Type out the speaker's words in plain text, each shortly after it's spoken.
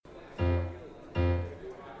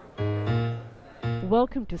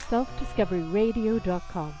welcome to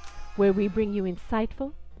selfdiscoveryradio.com, where we bring you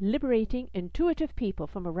insightful, liberating, intuitive people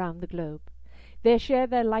from around the globe. They share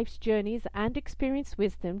their life's journeys and experience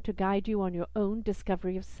wisdom to guide you on your own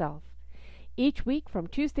discovery of self. Each week, from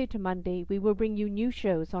Tuesday to Monday, we will bring you new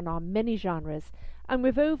shows on our many genres, and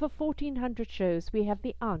with over 1,400 shows, we have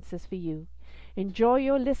the answers for you. Enjoy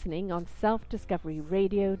your listening on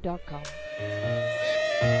selfdiscoveryradio.com.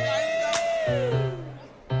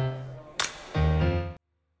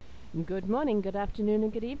 Good morning, good afternoon,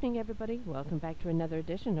 and good evening, everybody. Welcome back to another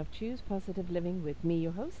edition of Choose Positive Living with me,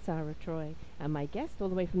 your host, Sarah Troy, and my guest all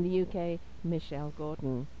the way from the UK, Michelle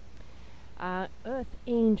Gordon. Earth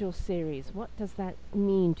Angel series, what does that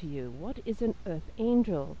mean to you? What is an Earth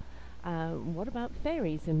Angel? What about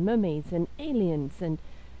fairies and mermaids and aliens? And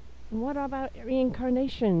what about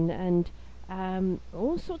reincarnation and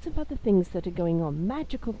all sorts of other things that are going on,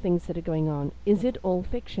 magical things that are going on? Is it all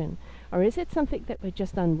fiction? Or is it something that we're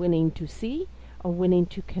just unwilling to see or willing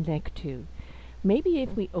to connect to? Maybe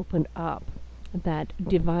if we open up that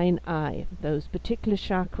divine eye, those particular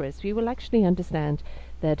chakras, we will actually understand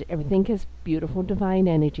that everything is beautiful divine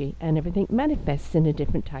energy and everything manifests in a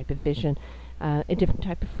different type of vision, a different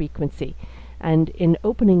type of frequency. And in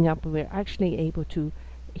opening up, we're actually able to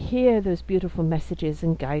hear those beautiful messages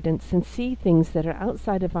and guidance and see things that are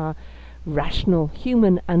outside of our rational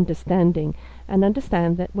human understanding, and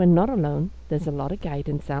understand that we're not alone. There's a lot of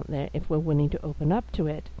guidance out there if we're willing to open up to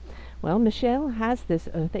it. Well, Michelle has this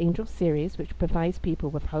Earth Angel series which provides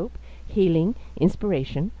people with hope, healing,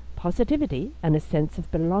 inspiration, positivity, and a sense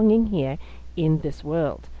of belonging here in this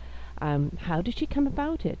world. How did she come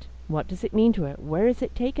about it? What does it mean to her? Where has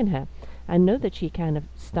it taken her? I know that she kind of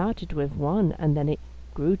started with one and then it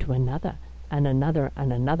grew to another and another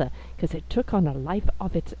and another, because it took on a life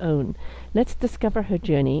of its own. Let's discover her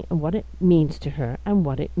journey and what it means to her and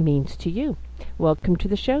what it means to you. Welcome to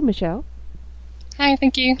the show, Michelle. Hi,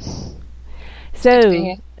 thank you.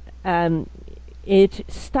 So, it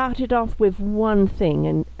started off with one thing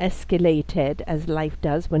and escalated as life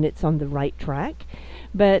does when it's on the right track.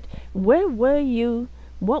 But where were you?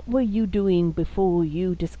 What were you doing before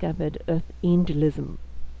you discovered Earth Angelism?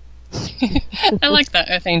 I like that,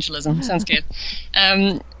 Earth Angelism. Sounds good.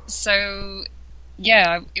 It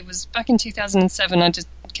was back in 2007 I just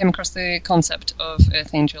came across the concept of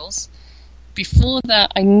Earth Angels. Before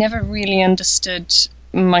that, I never really understood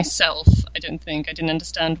myself, I don't think. I didn't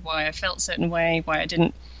understand why I felt a certain way, why I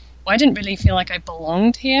didn't really feel like I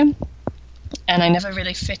belonged here. And I never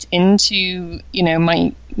really fit into,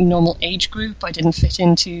 my normal age group. I didn't fit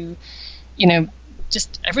into,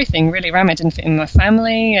 just everything really around me. I didn't fit in my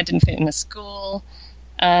family, I didn't fit in a school,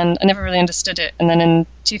 and I never really understood it. And then in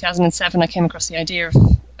 2007 I came across the idea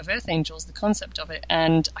of Earth Angels, the concept of it,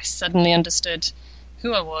 and I suddenly understood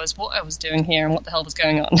who I was, what I was doing here, and what the hell was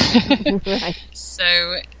going on. Right.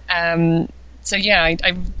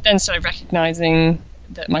 I then started recognizing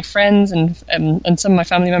that my friends and some of my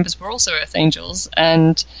family members were also Earth Angels,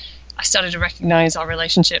 and I started to recognize our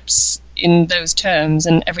relationships in those terms,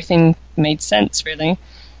 and everything made sense, really.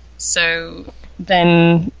 So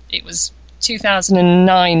then it was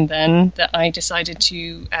 2009 then that I decided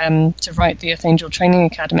to write the Earth Angel Training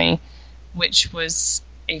Academy, which was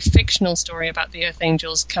a fictional story about the Earth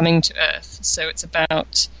Angels coming to Earth. So it's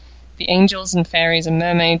about the angels and fairies and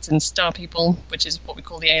mermaids and star people, which is what we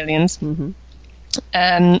call the aliens,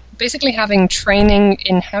 basically having training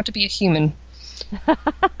in how to be a human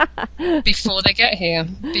before they get here.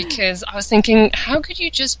 Because I was thinking, how could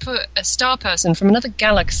you just put a star person from another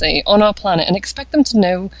galaxy on our planet and expect them to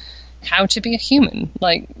know how to be a human?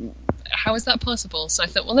 Like, how is that possible? So I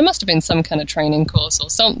thought, well, there must have been some kind of training course or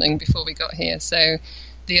something before we got here. So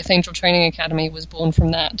the Earth Angel Training Academy was born from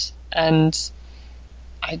that, and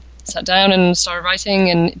I sat down and started writing,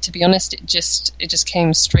 and to be honest, it just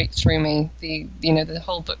came straight through me. The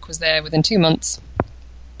whole book was there within 2 months.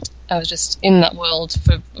 I was just in that world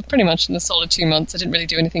for pretty much in the solid 2 months. I didn't really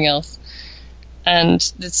do anything else, and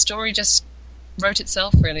the story just wrote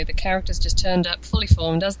itself, really. The characters just turned up fully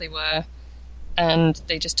formed as they were, and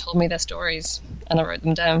they just told me their stories, and I wrote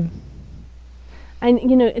them down. And,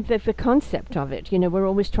 the concept of it, we're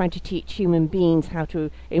always trying to teach human beings how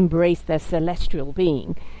to embrace their celestial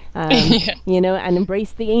being, and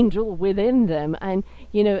embrace the angel within them. And,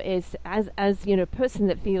 is as a person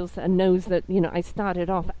that feels and knows that, I started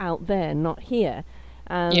off out there, not here.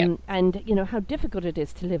 And, how difficult it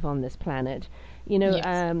is to live on this planet.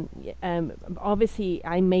 Obviously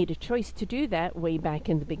I made a choice to do that way back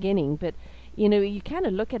in the beginning, but, you kind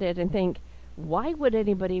of look at it and think, why would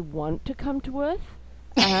anybody want to come to Earth?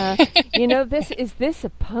 Is this a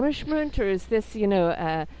punishment, or is this,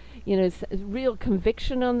 real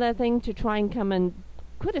conviction on their thing to try and come and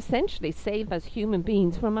could essentially save us human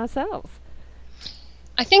beings from ourselves.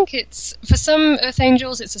 I think it's, for some Earth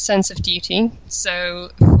Angels, it's a sense of duty.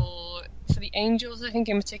 So for the angels, I think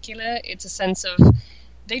in particular, it's a sense of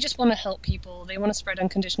they just want to help people. They want to spread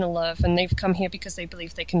unconditional love, and they've come here because they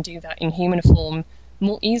believe they can do that in human form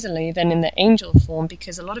more easily than in the angel form,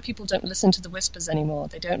 because a lot of people don't listen to the whispers anymore.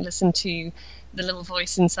 They don't listen to the little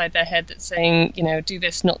voice inside their head that's saying, do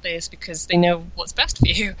this, not this, because they know what's best for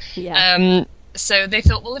you. Yeah. So they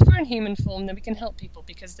thought, well, if we're in human form, then we can help people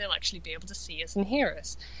because they'll actually be able to see us and hear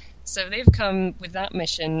us. So they've come with that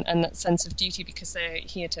mission and that sense of duty because they're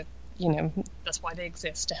here to, that's why they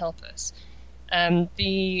exist, to help us.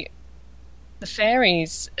 The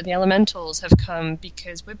fairies, the elementals, have come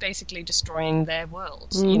because we're basically destroying their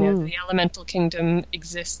world. Mm-hmm. The elemental kingdom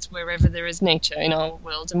exists wherever there is nature in our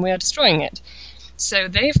world, and we are destroying it. So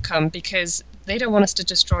they've come because they don't want us to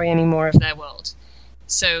destroy any more of their world.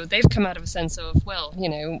 So they've come out of a sense of, well,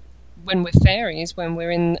 when we're fairies, when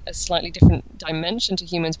we're in a slightly different dimension to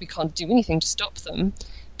humans, we can't do anything to stop them.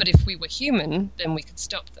 But if we were human, then we could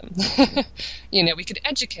stop them. We could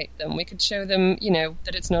educate them. We could show them,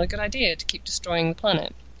 that it's not a good idea to keep destroying the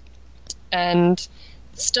planet. And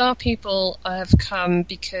the star people have come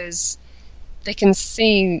because they can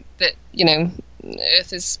see that,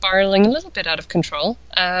 Earth is spiraling a little bit out of control.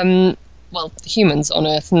 Well, the humans on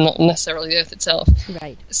Earth, not necessarily the Earth itself.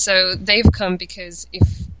 Right. So they've come because if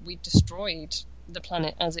we destroyed the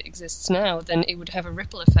planet as it exists now, then it would have a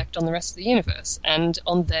ripple effect on the rest of the universe and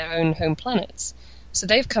on their own home planets. So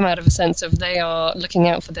they've come out of a sense of they are looking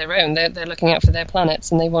out for their own. They're looking out for their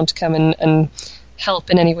planets, and they want to come and help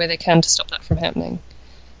in any way they can to stop that from happening.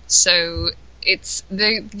 So it's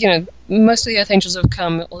most of the Earth Angels have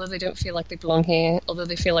come, although they don't feel like they belong here, although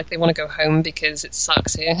they feel like they want to go home because it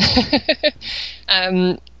sucks here.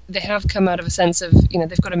 They have come out of a sense of,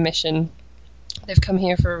 they've got a mission. They've come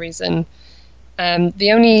here for a reason.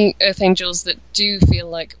 The only Earth Angels that do feel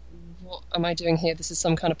like, what am I doing here? This is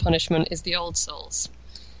some kind of punishment, is the old souls.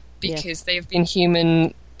 Because they've been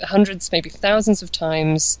human hundreds, maybe thousands of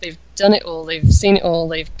times. They've done it all. They've seen it all.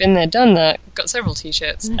 They've been there, done that, got several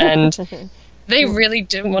T-shirts. And they really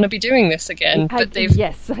don't want to be doing this again.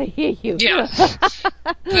 Yes, I hear you. Yeah.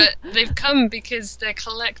 But they've come because their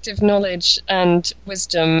collective knowledge and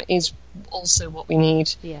wisdom is also what we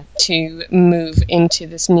need to move into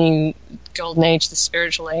this new golden age, the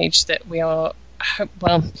spiritual age that we are.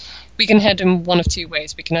 Well, we can head in one of two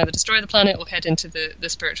ways. We can either destroy the planet or head into the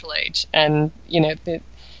spiritual age. And,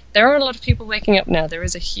 there are a lot of people waking up now. There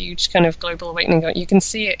is a huge kind of global awakening going. You can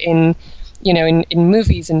see it in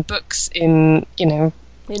movies, in books, in even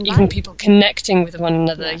life. People connecting with one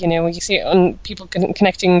another. You see it on people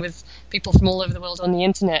connecting with people from all over the world on the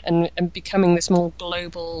internet and becoming this more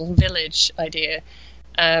global village idea.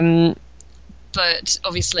 But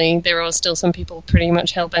obviously there are still some people pretty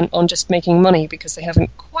much hell-bent on just making money because they haven't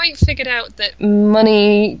quite figured out that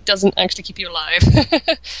money doesn't actually keep you alive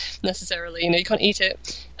necessarily. You can't eat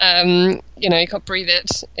it. You can't breathe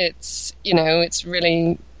it. It's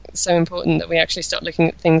really so important that we actually start looking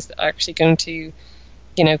at things that are actually going to,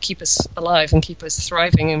 keep us alive and keep us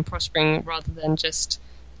thriving and prospering rather than just,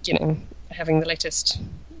 having the latest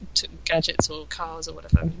gadgets or cars or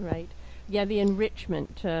whatever. Right. Yeah, the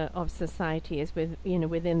enrichment of society is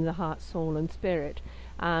within the heart, soul, and spirit.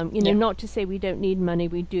 Not to say we don't need money,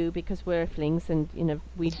 we do, because we're earthlings, and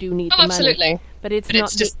we do need the absolutely. money. But it's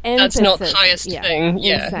not just, the emphasis. That's not the highest thing.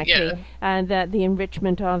 Yeah, exactly. Yeah. And that the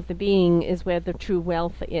enrichment of the being is where the true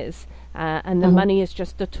wealth is, and the money is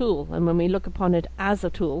just a tool. And when we look upon it as a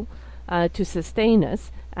tool to sustain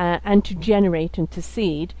us and to generate and to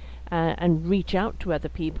seed. And reach out to other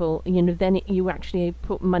people, then you actually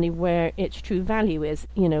put money where its true value is,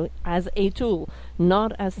 as a tool,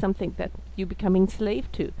 not as something that you become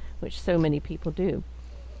enslaved to, which so many people do.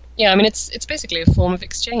 Yeah, I mean, it's basically a form of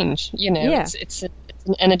exchange, It's an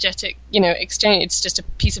energetic, exchange. It's just a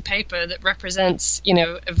piece of paper that represents,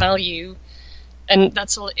 a value. And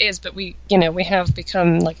that's all it is, but we have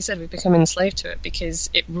become, like you said, we've become enslaved to it because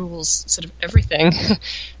it rules sort of everything.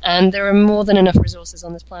 And there are more than enough resources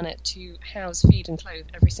on this planet to house, feed, and clothe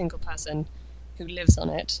every single person who lives on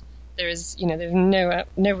it. There's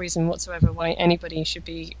no reason whatsoever why anybody should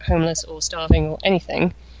be homeless or starving or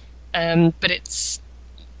anything. But it's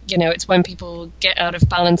when people get out of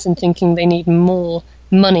balance and thinking they need more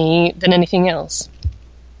money than anything else.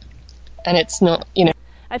 And it's not,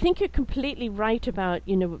 I think you're completely right about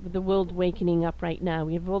the world wakening up right now.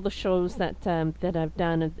 We have all the shows that I've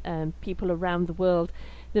done and people around the world.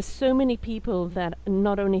 There's so many people that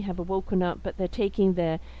not only have woken up, but they're taking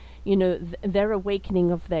their their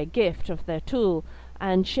awakening of their gift, of their tool,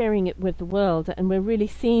 and sharing it with the world. And we're really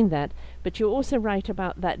seeing that. But you're also right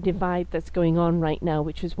about that divide that's going on right now,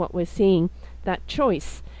 which is what we're seeing, that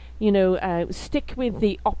choice. Stick with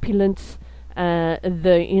the opulence, the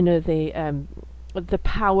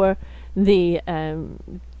power, the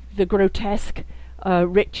grotesque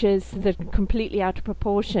riches that are completely out of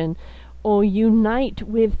proportion, or unite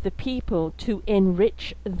with the people to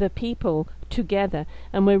enrich the people together.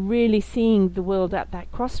 And we're really seeing the world at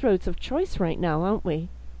that crossroads of choice right now, aren't we?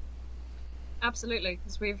 Absolutely,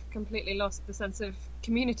 because we've completely lost the sense of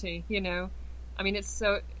community. I mean, it's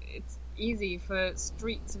easy for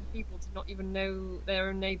streets of people to not even know their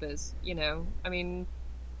own neighbours. I mean,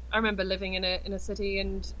 I remember living in a city,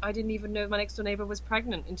 and I didn't even know my next door neighbour was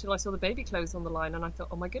pregnant until I saw the baby clothes on the line, and I thought,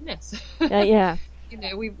 oh my goodness. Yeah.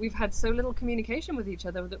 We've had so little communication with each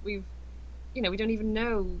other that we don't even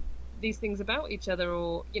know these things about each other,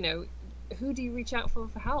 or who do you reach out for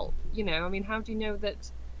help? I mean, how do you know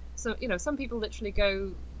that? So some people literally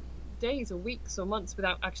go days or weeks or months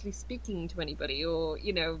without actually speaking to anybody, or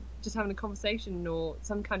just having a conversation or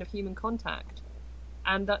some kind of human contact.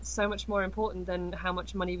 And that's so much more important than how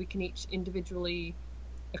much money we can each individually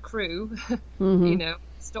accrue,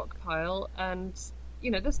 stockpile. And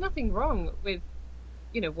there's nothing wrong with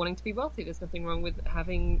wanting to be wealthy. There's nothing wrong with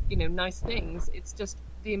having nice things. It's just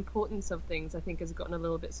the importance of things, I think, has gotten a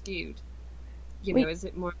little bit skewed. Is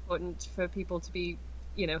it more important for people to be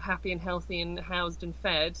happy and healthy and housed and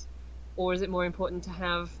fed, or is it more important to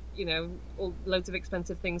have all loads of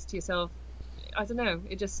expensive things to yourself? I don't know.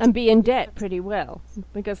 And be in debt pretty well,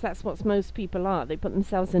 because that's what most people are. They put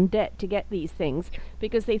themselves in debt to get these things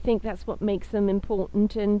because they think that's what makes them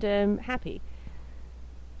important and happy.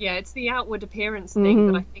 Yeah, it's the outward appearance thing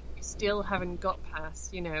that I think we still haven't got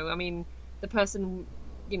past. I mean, the person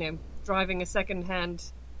driving a second-hand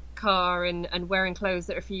car and wearing clothes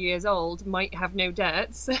that are a few years old might have no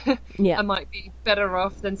debts and might be better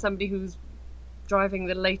off than somebody who's driving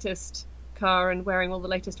the latest car and wearing all the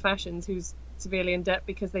latest fashions, who's severely in debt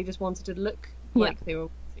because they just wanted to look like they were,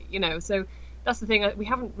 so that's the thing. We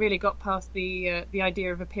haven't really got past the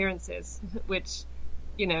idea of appearances, which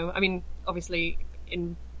I mean, obviously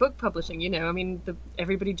in book publishing, I mean,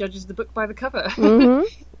 everybody judges the book by the cover.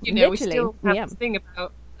 We still have this thing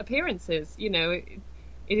about appearances.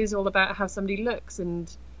 It is all about how somebody looks.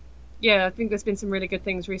 And I think there's been some really good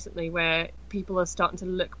things recently where people are starting to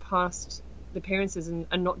look past the appearances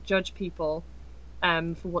and not judge people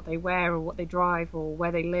for what they wear or what they drive or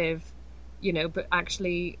where they live, but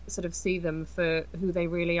actually sort of see them for who they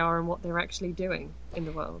really are and what they're actually doing in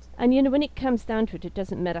the world. And when it comes down to it, it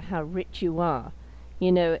doesn't matter how rich you are.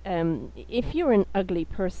 If you're an ugly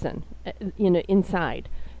person, inside,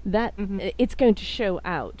 that it's going to show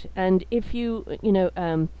out. And if you,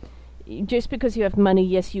 just because you have money,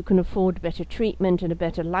 yes, you can afford better treatment and a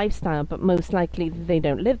better lifestyle, but most likely they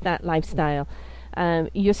don't live that lifestyle.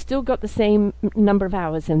 You've still got the same number of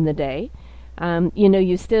hours in the day.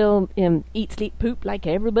 You still eat, sleep, poop like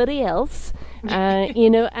everybody else.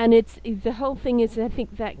 And it's the whole thing is, I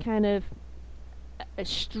think, that kind of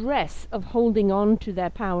stress of holding on to their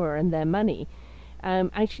power and their money.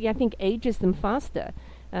 Actually, I think ages them faster.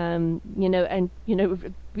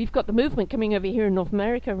 We've got the movement coming over here in North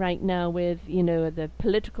America right now with, the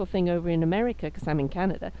political thing over in America, because I'm in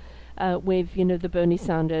Canada, with, the Bernie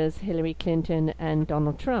Sanders, Hillary Clinton, and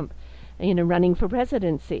Donald Trump, running for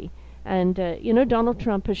presidency. And, Donald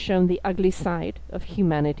Trump has shown the ugly side of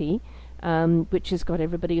humanity, which has got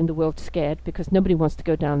everybody in the world scared because nobody wants to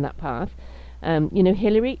go down that path.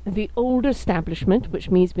 Hillary, the old establishment,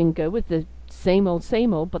 which means we can go with the same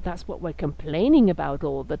old, but that's what we're complaining about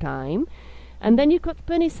all the time. And then you've got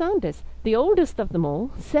Bernie Sanders, the oldest of them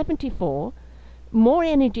all, 74, more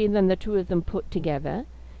energy than the two of them put together,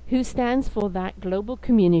 who stands for that global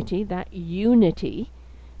community, that unity,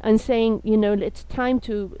 and saying, it's time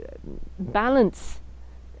to balance,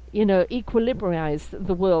 equilibrize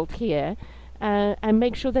the world here, and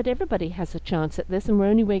make sure that everybody has a chance at this. And the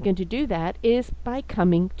only way we're going to do that is by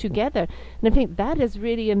coming together. And I think that is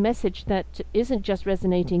really a message that isn't just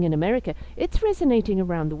resonating in America, it's resonating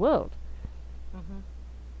around the world.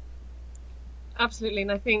 Absolutely.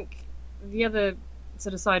 And I think the other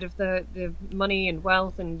sort of side of the money and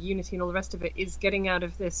wealth and unity and all the rest of it is getting out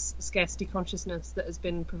of this scarcity consciousness that has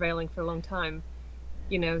been prevailing for a long time.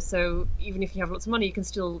 So even if you have lots of money, you can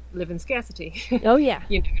still live in scarcity. Oh yeah.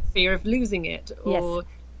 Fear of losing it, or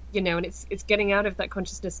yes. And it's getting out of that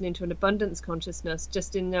consciousness and into an abundance consciousness,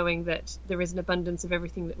 just in knowing that there is an abundance of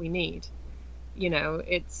everything that we need.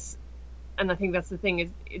 And I think that's the thing, is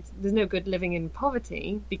there's no good living in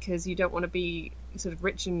poverty, because you don't want to be sort of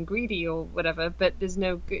rich and greedy or whatever, but there's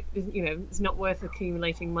no good, it's not worth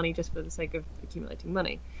accumulating money just for the sake of accumulating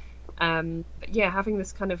money. But yeah, having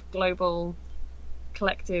this kind of global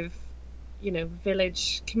collective,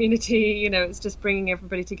 village community, it's just bringing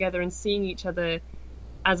everybody together and seeing each other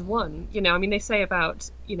as one. I mean, they say about,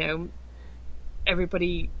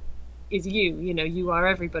 everybody is you, you are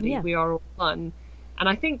everybody, Yeah. we are all one. And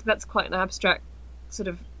I think that's quite an abstract sort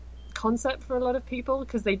of concept for a lot of people,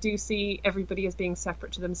 because they do see everybody as being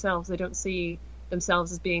separate to themselves. They don't see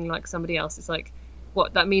themselves as being like somebody else. It's like,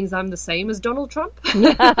 what, that means I'm the same as Donald Trump?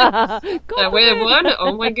 We're one?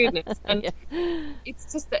 Oh my goodness. And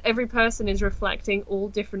it's just that every person is reflecting all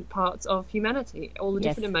different parts of humanity, all the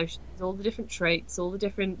different emotions, all the different traits, all the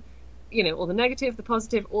different, all the negative, the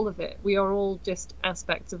positive, all of it. We are all just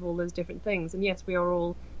aspects of all those different things. And yes, we are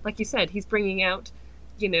all, like you said, he's bringing out,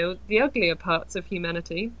 the uglier parts of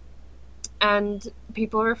humanity. And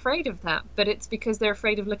people are afraid of that, but it's because they're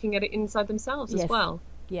afraid of looking at it inside themselves as well.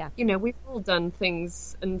 Yeah. We've all done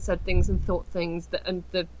things and said things and thought things and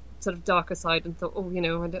the sort of darker side, and thought,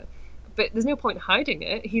 but there's no point hiding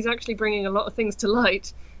it. He's actually bringing a lot of things to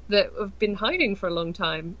light that have been hiding for a long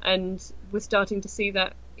time, and we're starting to see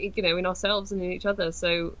that, in ourselves and in each other.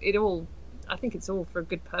 So I think it's all for a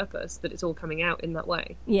good purpose that it's all coming out in that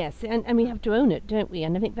way. Yes, and we have to own it, don't we?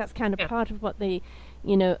 And I think that's kind of part of what the,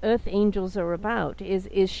 Earth Angels are about,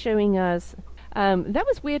 is showing us. That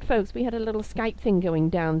was weird, folks. We had a little Skype thing going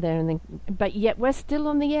down there, but yet we're still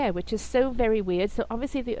on the air, which is so very weird. So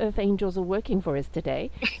obviously the Earth Angels are working for us today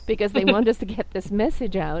because they want us to get this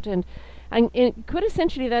message out. And quite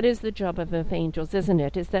essentially that is the job of Earth Angels, isn't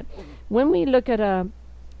it? Is that when we look at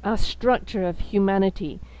our structure of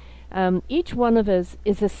humanity, each one of us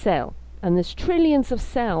is a cell. And there's trillions of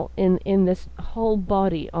cells in this whole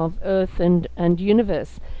body of Earth and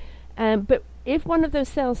universe. But if one of those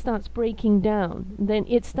cells starts breaking down, then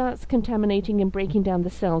it starts contaminating and breaking down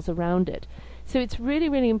the cells around it. So it's really,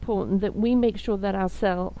 really important that we make sure that our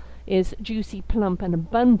cell is juicy, plump, and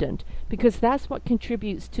abundant, because that's what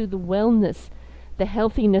contributes to the wellness, the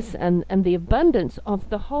healthiness, and the abundance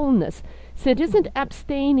of the wholeness. So it isn't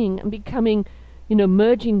abstaining and becoming,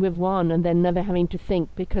 merging with one and then never having to think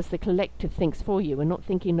because the collective thinks for you and not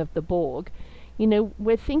thinking of the Borg.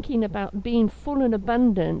 We're thinking about being full and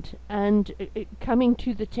abundant and coming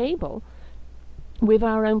to the table with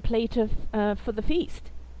our own plate of for the feast.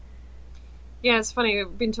 Yeah, it's funny.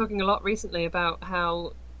 We've been talking a lot recently about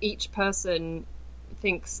how each person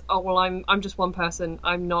thinks, oh, well, I'm just one person.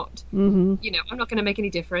 I'm not, I'm not going to make any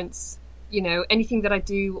difference. Anything that I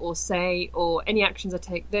do or say or any actions I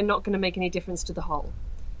take, they're not going to make any difference to the whole.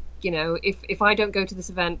 If I don't go to this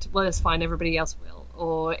event, well, it's fine. Everybody else will.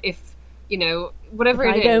 Or if whatever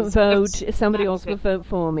it is. I don't vote, somebody else will vote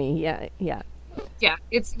for me. Yeah.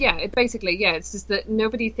 It's just that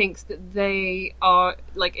nobody thinks that they are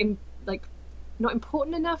not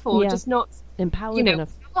important enough, or just not empowered enough,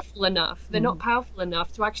 powerful enough. They're not powerful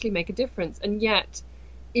enough to actually make a difference, and yet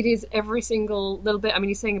it is every single little bit. I mean,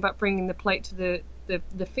 you're saying about bringing the plate to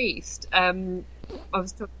the feast. I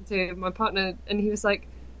was talking to my partner, and he was like,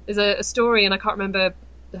 "There's a story, and I can't remember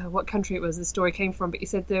what country it was. The story came from, but he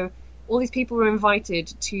said all these people were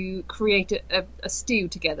invited to create a stew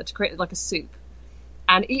together, to create like a soup.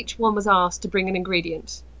 And each one was asked to bring an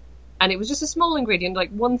ingredient. And it was just a small ingredient, like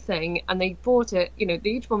one thing, and they bought it,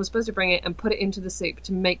 each one was supposed to bring it and put it into the soup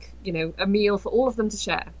to make, a meal for all of them to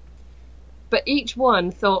share. But each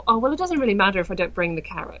one thought, oh, well, it doesn't really matter if I don't bring the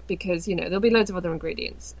carrot because, there'll be loads of other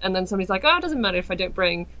ingredients. And then somebody's like, oh, it doesn't matter if I don't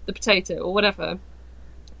bring the potato or whatever.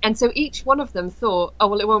 And so each one of them thought, oh,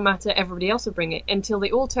 well, it won't matter, everybody else will bring it, until they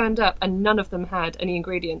all turned up and none of them had any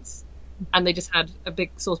ingredients. And they just had a big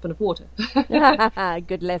saucepan of water.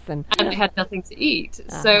 Good lesson. And they had nothing to eat.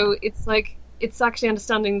 So it's like, it's actually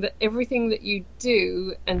understanding that everything that you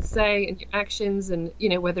do and say and your actions and,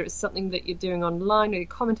 whether it's something that you're doing online or you're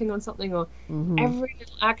commenting on something or every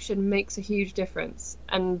little action makes a huge difference.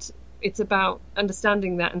 And it's about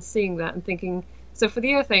understanding that and seeing that and thinking, so for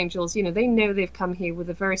the Earth Angels, they know they've come here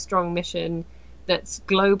with a very strong mission that's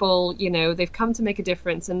global, they've come to make a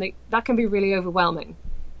difference, and that can be really overwhelming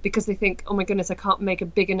because they think, oh my goodness, I can't make a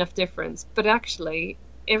big enough difference. But actually,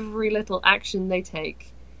 every little action they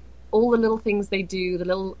take, all the little things they do, the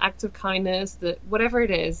little acts of kindness, whatever it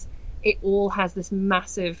is, it all has this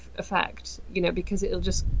massive effect, because it'll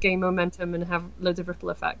just gain momentum and have loads of ripple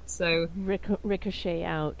effects. So ricochet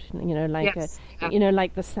out, like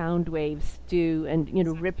like the sound waves do,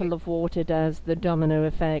 and ripple of water does, the domino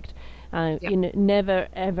effect. Never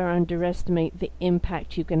ever underestimate the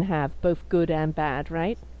impact you can have, both good and bad,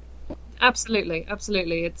 right? Absolutely.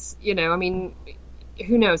 It's I mean,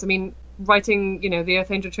 who knows? I mean, writing, the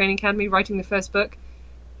Earth Angel Training Academy, writing the first book,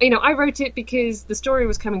 I wrote it because the story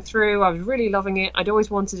was coming through. I was really loving it. I'd always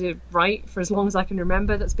wanted to write for as long as I can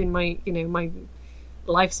remember. That's been my, my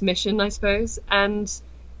life's mission, I suppose. And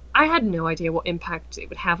I had no idea what impact it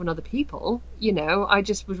would have on other people. I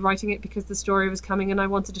just was writing it because the story was coming and I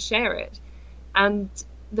wanted to share it. And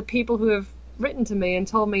the people who have written to me and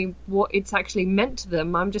told me what it's actually meant to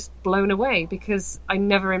them, I'm just blown away, because I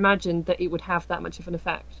never imagined that it would have that much of an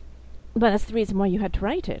effect. But that's the reason why you had to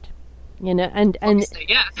write it. And obviously,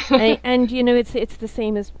 yeah. and it's the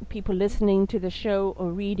same as people listening to the show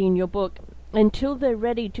or reading your book. Until they're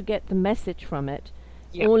ready to get the message from it,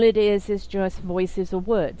 all it is just voices or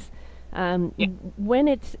words. When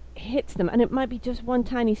it hits them, and it might be just one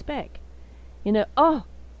tiny speck, oh,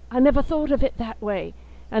 I never thought of it that way,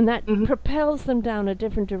 and that propels them down a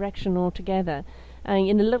different direction altogether.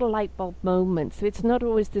 In a little light bulb moment. So it's not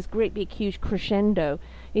always this great big huge crescendo.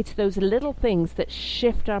 It's those little things that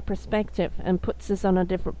shift our perspective and puts us on a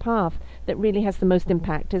different path that really has the most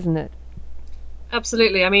impact, isn't it?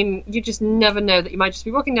 Absolutely. I mean, you just never know that you might just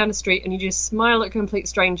be walking down the street and you just smile at a complete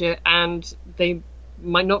stranger and they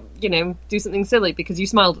might not, do something silly because you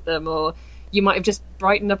smiled at them, or you might have just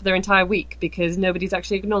brightened up their entire week because nobody's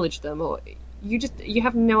actually acknowledged them, or you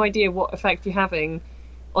have no idea what effect you're having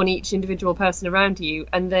on each individual person around you,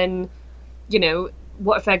 and then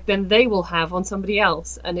what effect then they will have on somebody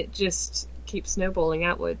else, and it just keeps snowballing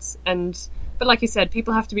outwards. But like you said,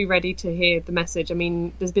 people have to be ready to hear the message. I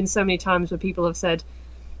mean, there's been so many times where people have said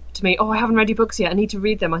to me, oh, I haven't read your books yet, I need to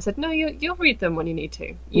read them. I said, no, you'll read them when you need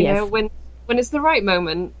to. When it's the right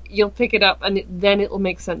moment, you'll pick it up and then it'll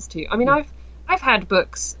make sense to you. I mean, I've had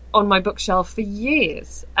books on my bookshelf for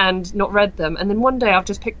years and not read them, and then one day I've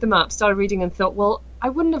just picked them up, started reading, and thought, well, I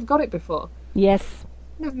wouldn't have got it before. Yes. It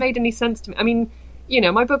wouldn't have made any sense to me. I mean,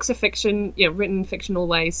 my books are fiction, written in fictional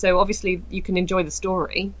ways, so obviously you can enjoy the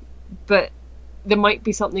story, but there might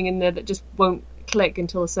be something in there that just won't click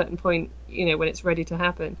until a certain point, when it's ready to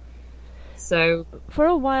happen. So for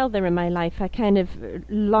a while there in my life, I kind of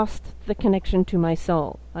lost the connection to my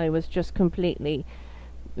soul. I was just completely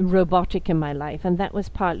robotic in my life, and that was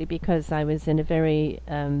partly because I was in a very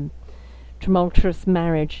tumultuous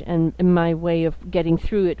marriage, and my way of getting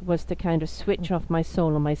through it was to kind of switch off my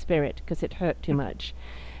soul and my spirit because it hurt too much.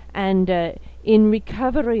 And in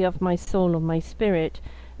recovery of my soul and my spirit,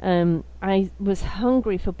 I was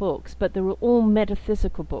hungry for books, but they were all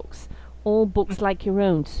metaphysical books, all books like your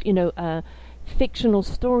own, fictional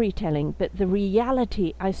storytelling, but the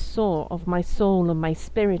reality I saw of my soul and my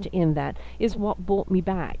spirit in that is what brought me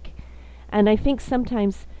back. And I think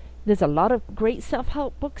sometimes there's a lot of great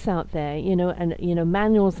self-help books out there, and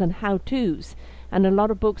manuals and how-tos, and a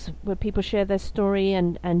lot of books where people share their story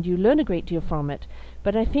and you learn a great deal from it.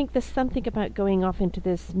 But I think there's something about going off into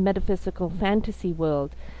this metaphysical fantasy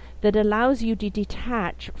world that allows you to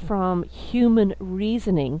detach from human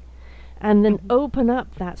reasoning and then open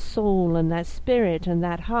up that soul and that spirit and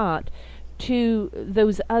that heart to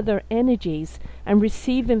those other energies and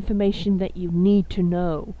receive information that you need to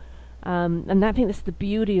know. And I think that's the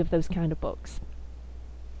beauty of those kind of books.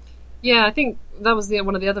 Yeah, I think that was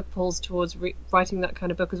one of the other pulls towards writing that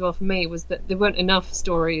kind of book as well for me, was that there weren't enough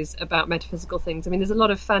stories about metaphysical things. I mean, there's a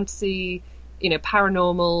lot of fantasy,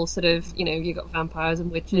 paranormal sort of, you got vampires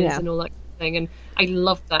and witches and all that kind of thing. And I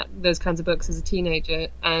loved those kinds of books as a teenager.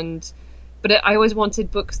 But I always wanted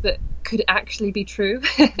books that could actually be true.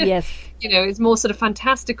 Yes. It's more sort of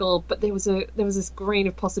fantastical, but there was this grain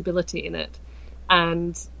of possibility in it.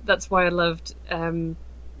 And that's why I loved,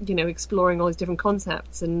 exploring all these different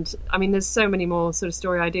concepts. And I mean, there's so many more sort of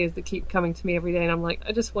story ideas that keep coming to me every day. And I'm like,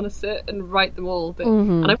 I just want to sit and write them all. But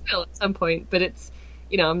and I will at some point. But it's,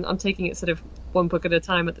 I'm taking it sort of one book at a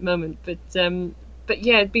time at the moment. But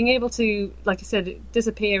yeah, being able to, like I said,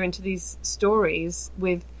 disappear into these stories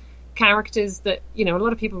with characters that, a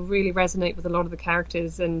lot of people really resonate with a lot of the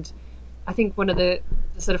characters. And I think one of the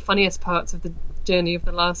sort of funniest parts of the journey of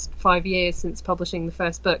the last 5 years since publishing the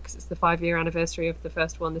first book, 'cause it's the 5-year anniversary of the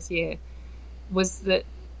first one this year, was that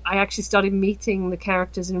I actually started meeting the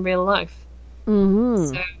characters in real life.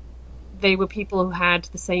 So they were people who had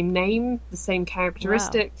the same name, the same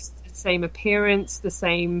characteristics, the same appearance, the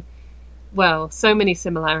same, so many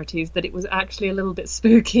similarities that it was actually a little bit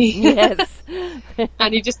spooky. Yes.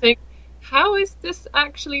 And you just think, how is this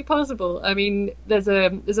actually possible? I mean, there's a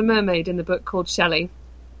mermaid in the book called Shelley.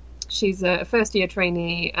 She's a first-year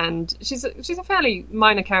trainee, and she's a fairly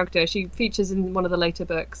minor character. She features in one of the later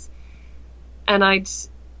books. And I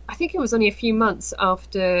think it was only a few months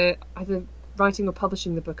after either writing or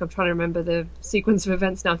publishing the book. I'm trying to remember the sequence of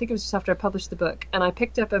events now. I think it was just after I published the book. And I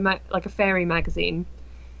picked up a fairy magazine.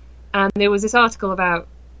 And there was this article about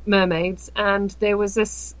mermaids, and there was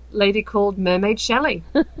this lady called Mermaid Shelley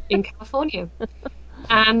in California,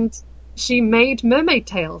 and she made mermaid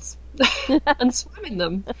tails and swam in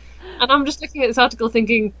them. And I'm just looking at this article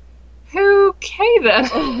thinking, okay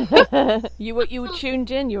then. you were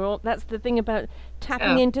tuned in. That's the thing about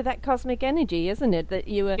tapping into that cosmic energy, isn't it? That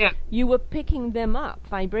you were picking them up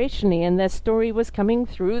vibrationally, and their story was coming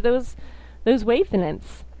through those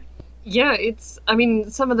wavelengths. Yeah,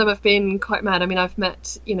 some of them have been quite mad. I mean, I've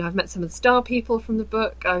met some of the star people from the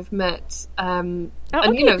book. I've met,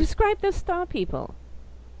 describe the star people.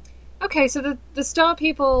 Okay, so the star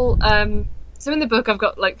people, so in the book I've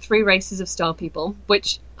got like 3 races of star people,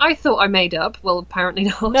 which I thought I made up. Well, apparently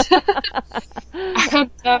not.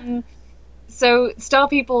 And, so star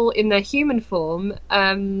people in their human form,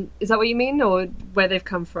 is that what you mean, or where they've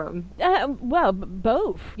come from? Well,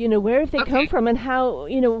 both. Where have they come from, and how,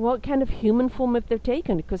 what kind of human form have they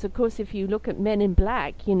taken? Because, of course, if you look at Men in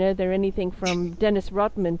Black, they're anything from Dennis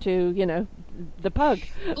Rodman to, the pug.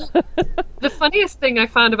 The funniest thing I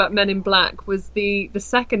found about Men in Black was the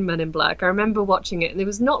second Men in Black. I remember watching it, and it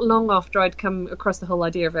was not long after I'd come across the whole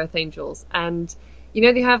idea of Earth Angels, and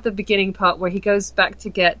they have the beginning part where he goes back to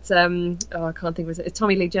get, I can't think of it. It's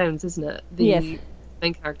Tommy Lee Jones, isn't it? The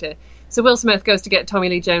main character. So Will Smith goes to get Tommy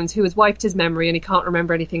Lee Jones, who has wiped his memory and he can't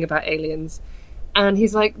remember anything about aliens. And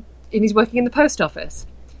he's working in the post office.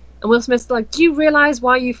 And Will Smith's like, do you realise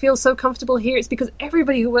why you feel so comfortable here? It's because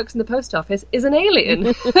everybody who works in the post office is an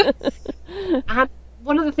alien. And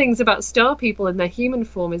one of the things about star people in their human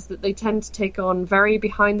form is that they tend to take on very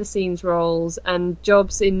behind-the-scenes roles and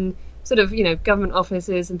jobs in sort of, government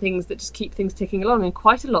offices and things that just keep things ticking along, and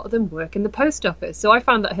quite a lot of them work in the post office. So I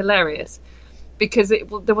found that hilarious because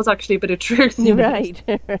there was actually a bit of truth in it.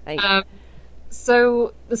 Right.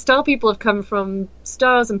 So the star people have come from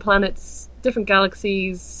stars and planets, different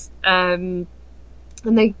galaxies, and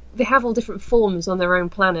they have all different forms on their own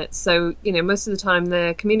planets. So, most of the time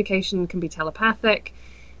their communication can be telepathic.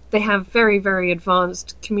 They have very, very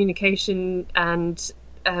advanced communication and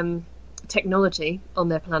technology on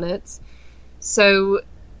their planets. So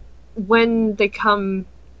when they come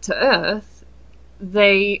to Earth,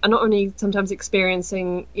 they are not only sometimes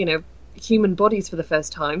experiencing, human bodies for the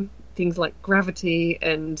first time, things like gravity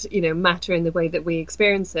and, matter in the way that we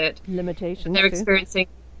experience it. Limitations. They're experiencing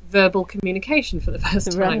verbal communication for the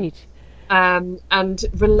first time. Right. And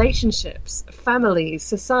relationships, families,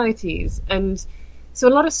 societies. And so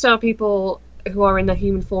a lot of star people who are in their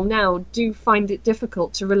human form now do find it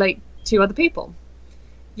difficult to relate to other people.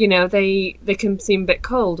 They can seem a bit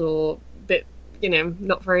cold or a bit,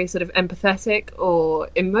 not very sort of empathetic or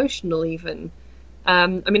emotional even.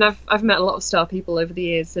 I've met a lot of star people over the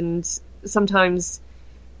years, and sometimes,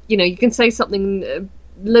 you can say something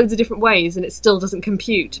loads of different ways and it still doesn't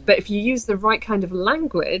compute. But if you use the right kind of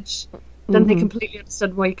language, then they completely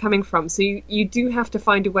understand where you're coming from. So you do have to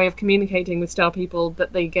find a way of communicating with star people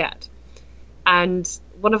that they get. And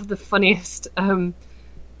one of the funniest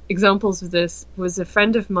examples of this was a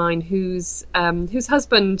friend of mine whose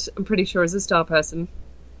husband, I'm pretty sure, is a star person.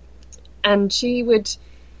 And she would,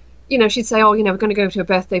 she'd say, we're going to go to a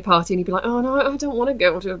birthday party. And he'd be like, oh, no, I don't want to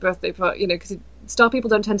go to a birthday party, because star people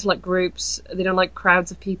don't tend to like groups. They don't like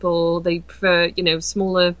crowds of people. They prefer,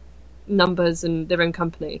 smaller numbers and their own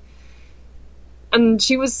company. And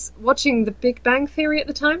she was watching The Big Bang Theory at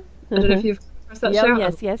the time. I don't know if you've come across that show.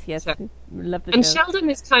 Yes. So. Love the and show. Sheldon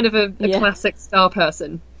is kind of a classic star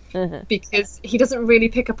person. Because he doesn't really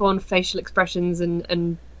pick up on facial expressions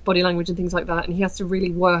and body language and things like that, and he has to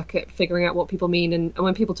really work at figuring out what people mean, and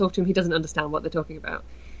when people talk to him, he doesn't understand what they're talking about.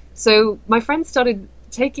 So my friend started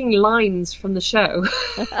taking lines from the show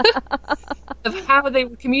of how they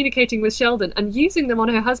were communicating with Sheldon and using them on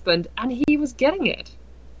her husband, and he was getting it.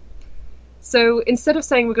 So instead of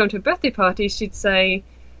saying we're going to a birthday party, she'd say,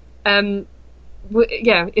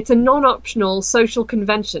 it's a non-optional social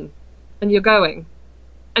convention, and you're going.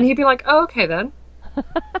 And he'd be like, oh, okay then.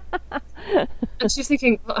 And she's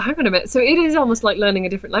thinking, well, hang on a minute. So it is almost like learning a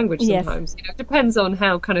different language sometimes. It depends on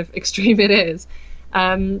how kind of extreme it is.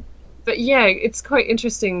 But yeah, it's quite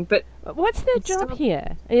interesting. But what's their job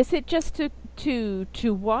here? Is it just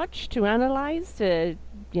to watch, to analyze, to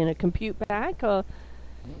compute back, or?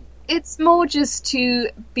 It's more just to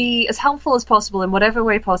be as helpful as possible in whatever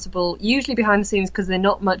way possible. Usually behind the scenes because they're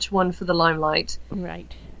not much one for the limelight.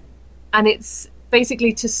 Right. And it's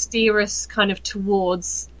basically to steer us kind of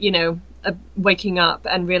towards, waking up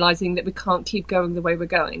and realizing that we can't keep going the way we're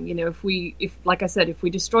going. If like I said, if we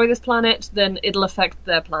destroy this planet, then it'll affect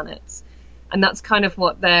their planets. And that's kind of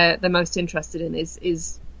what they're most interested in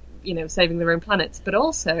is saving their own planets. But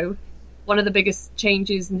also one of the biggest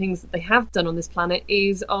changes and things that they have done on this planet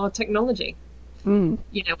is our technology. Mm.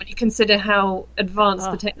 You know, when you consider how advanced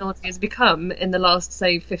the technology has become in the last,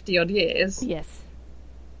 say, 50 odd years, Yes.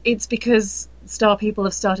 it's because star people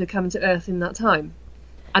have started coming to Earth in that time.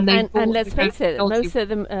 And let's face it, most of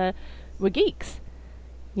them were geeks.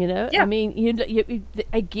 You know, Yeah. I mean,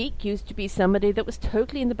 a geek used to be somebody that was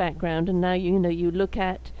totally in the background, and now you look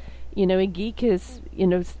at, a geek is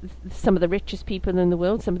some of the richest people in the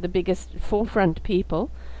world, some of the biggest forefront people.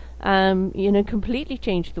 Completely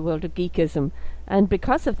changed the world of geekism, and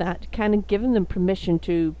because of that, kind of given them permission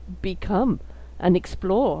to become and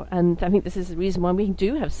explore. And I think this is the reason why we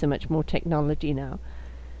do have so much more technology now.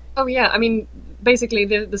 Oh yeah, I mean, basically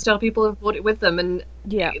the star people have brought it with them, and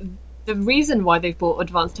Yeah. the reason why they've brought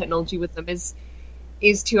advanced technology with them is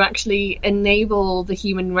to actually enable the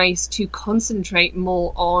human race to concentrate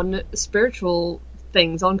more on spiritual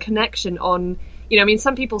things, on connection, on, I mean,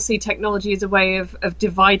 some people see technology as a way of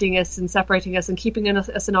dividing us and separating us and keeping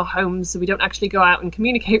us in our homes so we don't actually go out and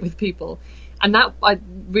communicate with people. And that, I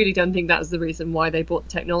really don't think that was the reason why they bought the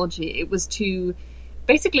technology. It was to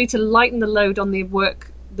basically to lighten the load on the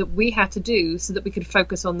work that we had to do so that we could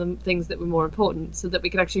focus on the things that were more important, so that we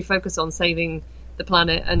could actually focus on saving the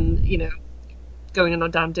planet and, going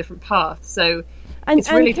on down different paths. So And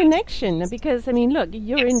really connection, because I mean, look,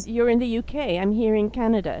 you're in the UK. I'm here in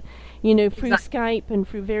Canada. Through Skype and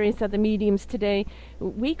through various other mediums today,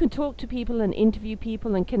 we can talk to people and interview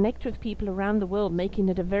people and connect with people around the world, making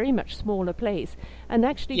it a very much smaller place, and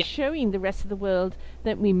actually showing the rest of the world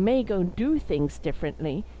that we may go and do things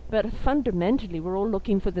differently, but fundamentally we're all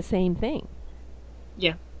looking for the same thing.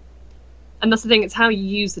 Yeah. And that's the thing, it's how you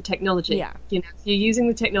use the technology. Yeah. If you're using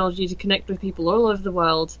the technology to connect with people all over the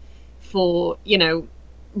world for,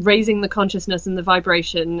 raising the consciousness and the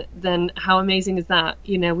vibration, then how amazing is that?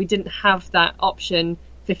 We didn't have that option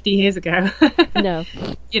 50 years ago. No.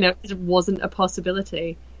 It wasn't a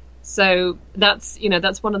possibility. So that's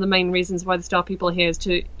one of the main reasons why the star people are here is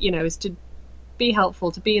to be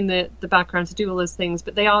helpful, to be in the background, to do all those things.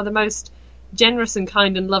 But they are the most generous and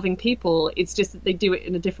kind and loving people. It's just that they do it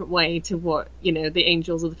in a different way to what, the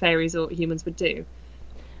angels or the fairies or humans would do.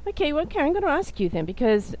 Okay, well, Karen, I'm going to ask you then,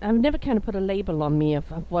 because I've never kind of put a label on me of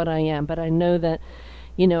what I am, but I know that,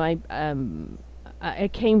 I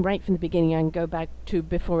came right from the beginning. I can go back to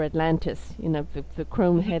before Atlantis, the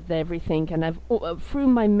chrome head, everything, and I've through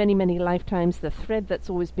my many, many lifetimes, the thread that's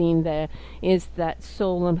always been there is that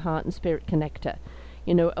soul and heart and spirit connector,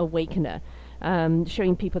 awakener,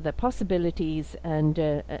 showing people their possibilities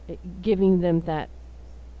and giving them that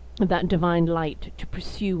divine light to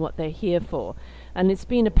pursue what they're here for. And it's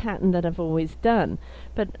been a pattern that I've always done,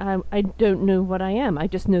 but I don't know what I am. I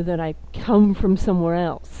just know that I come from somewhere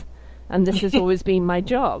else, and this has always been my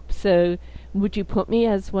job. So would you put me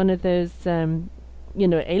as one of those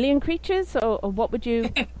alien creatures, or what would I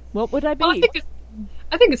be? Well,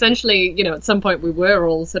 I think essentially, at some point we were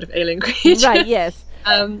all sort of alien creatures. Right, yes.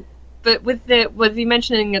 But with you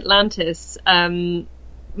mentioning Atlantis,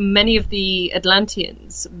 many of the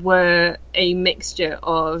Atlanteans were a mixture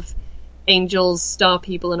of angels, star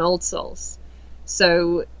people, and old souls.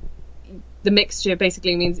 So the mixture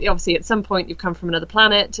basically means, obviously, at some point you've come from another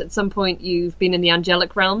planet. At some point you've been in the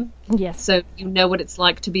angelic realm. Yes. So you know what it's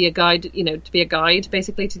like to be a guide. To be a guide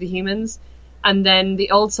basically to the humans. And then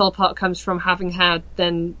the old soul part comes from having had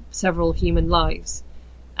then several human lives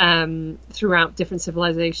throughout different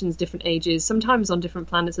civilizations, different ages, sometimes on different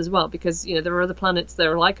planets as well, because there are other planets that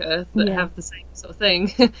are like Earth that have the same sort of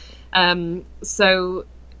thing. So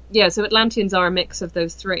Atlanteans are a mix of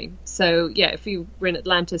those three. So if you were in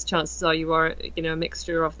Atlantis, chances are you are a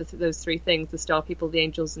mixture of those three things: the star people, the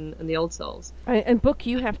angels, and the old souls. A book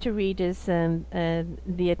you have to read is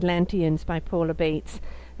The Atlanteans by Paula Bates,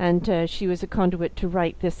 and she was a conduit to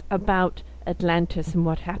write this about Atlantis and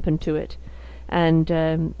what happened to it. And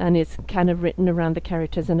it's kind of written around the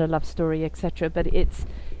characters and a love story, etc. But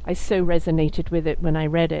I so resonated with it when I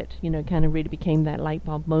read it. Kind of really became that light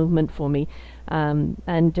bulb moment for me.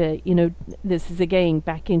 This is again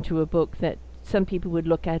back into a book that some people would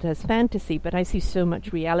look at as fantasy, but I see so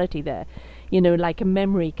much reality there. Like a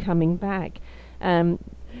memory coming back. And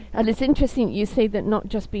it's interesting you say that not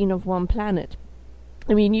just being of one planet.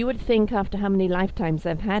 I mean, you would think after how many lifetimes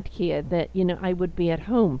I've had here that I would be at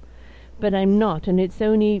home. But I'm not, and it's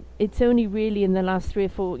only really in the last 3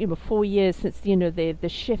 or 4 years since the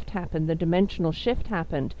shift happened, the dimensional shift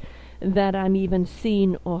happened, that I'm even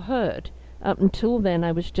seen or heard. Up until then,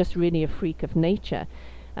 I was just really a freak of nature,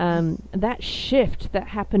 that shift that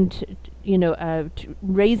happened,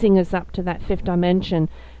 raising us up to that fifth dimension,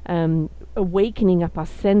 awakening up our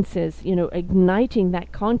senses, igniting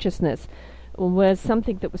that consciousness, was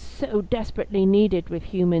something that was so desperately needed with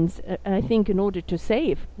humans, I think, in order to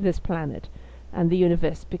save this planet and the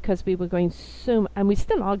universe, because we were going and we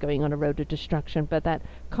still are going on a road of destruction, but that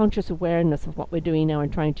conscious awareness of what we're doing now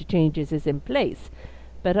and trying to change is in place.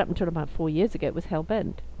 But up until about 4 years ago, it was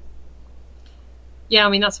hell-bent. Yeah, I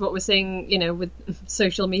mean, that's what we're seeing, with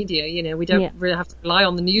social media. We don't really have to rely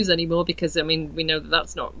on the news anymore because, I mean, we know that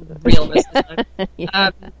that's not real most of the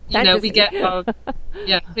time. We get...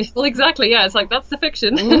 well, exactly, yeah, it's like, that's the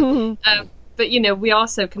fiction. Mm-hmm. But, we are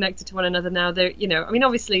so connected to one another now. There, I mean,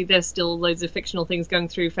 obviously, there's still loads of fictional things going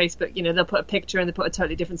through Facebook. They'll put a picture and they put a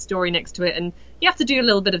totally different story next to it. And you have to do a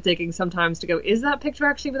little bit of digging sometimes to go, is that picture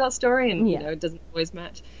actually with that story? And, it doesn't always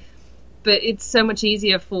match. But it's so much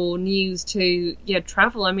easier for news to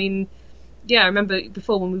travel. I mean, I remember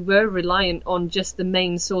before when we were reliant on just the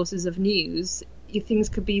main sources of news, things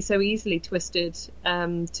could be so easily twisted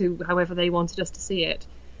to however they wanted us to see it.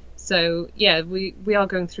 So, we are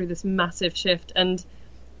going through this massive shift. And,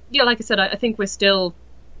 like I said, I think we're still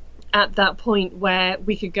at that point where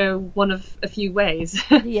we could go one of a few ways.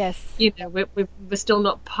 Yes. We're still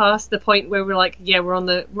not past the point where we're like, we're on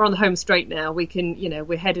the home straight now. We can,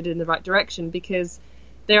 we're headed in the right direction, because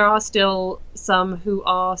there are still some who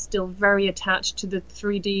are still very attached to the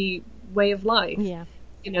 3D way of life. Yeah.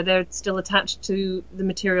 They're still attached to the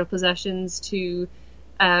material possessions, to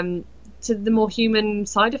the more human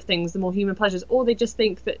side of things, the more human pleasures, or they just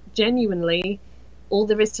think that genuinely all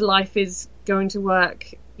there is to life is going to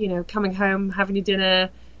work, coming home, having your dinner,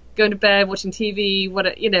 going to bed, watching TV,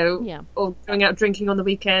 or going out drinking on the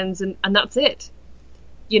weekends, and that's it.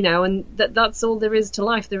 And that's all there is to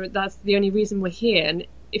life. That's the only reason we're here. And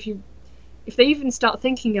if they even start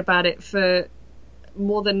thinking about it for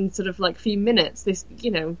more than sort of like a few minutes,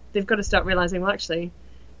 they've got to start realizing, well, actually,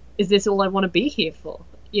 is this all I want to be here for?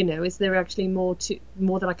 Is there actually more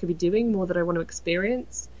that I could be doing, more that I want to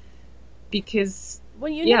experience? Because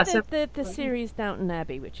the series Downton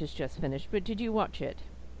Abbey, which has just finished, but did you watch it?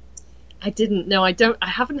 I didn't. No, I don't. I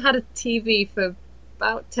haven't had a TV for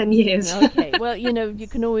about 10 years. Okay. Well, you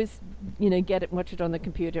can always, get it, watch it on the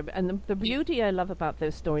computer. And the beauty I love about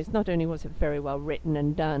those stories, not only was it very well written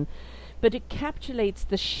and done, but it capsulates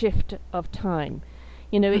the shift of time.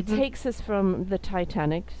 It takes us from the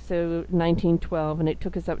Titanic, so 1912, and it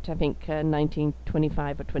took us up to, I think,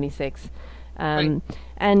 1925 or 26. Right.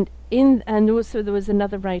 And also there was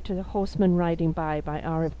another writer, The Horseman Riding By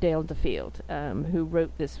R.F. Dale-Defield, who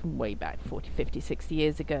wrote this way back 40, 50, 60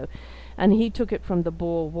 years ago. And he took it from the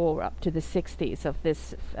Boer War up to the 60s of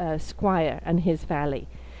this squire and his valley.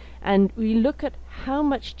 And we look at how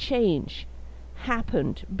much change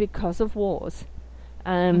happened because of wars.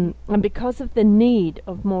 And because of the need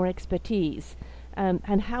of more expertise,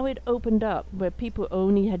 and how it opened up where people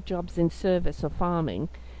only had jobs in service or farming,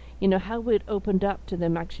 how it opened up to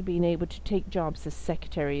them actually being able to take jobs as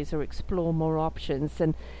secretaries or explore more options.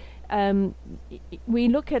 And we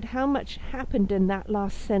look at how much happened in that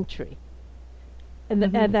last century and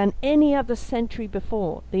than any other century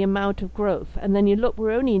before, the amount of growth. And then you look,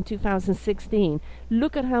 we're only in 2016.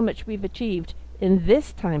 Look at how much we've achieved in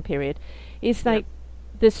this time period. It's like,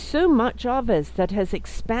 there's so much of us that has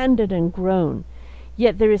expanded and grown,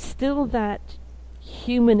 yet there is still that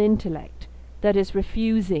human intellect that is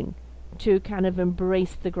refusing to kind of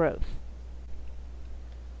embrace the growth.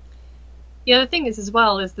 Yeah, the thing is as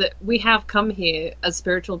well is that we have come here as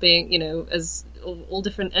spiritual being, as all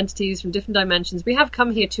different entities from different dimensions. We have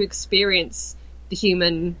come here to experience the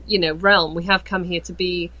human, realm. We have come here to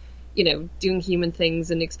be, doing human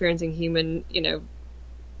things and experiencing human,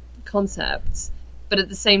 concepts. But at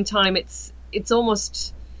the same time, it's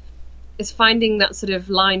finding that sort of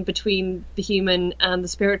line between the human and the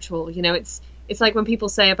spiritual. It's like when people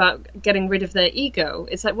say about getting rid of their ego.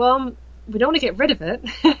 It's like, well, we don't want to get rid of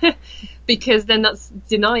it because then that's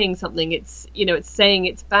denying something. It's it's saying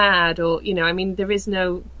it's bad, or there is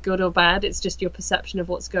no good or bad. It's just your perception of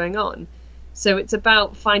what's going on. So it's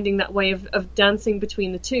about finding that way of dancing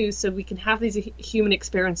between the two, so we can have these human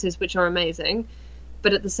experiences which are amazing.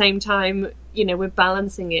 But at the same time, we're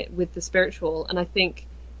balancing it with the spiritual. And I think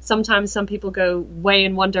sometimes some people go way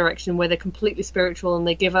in one direction where they're completely spiritual and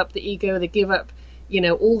they give up the ego, they give up,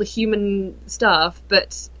 all the human stuff,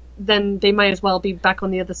 but then they might as well be back on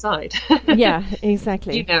the other side. Yeah,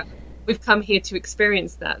 exactly. We've come here to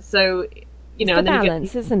experience that. So, it's the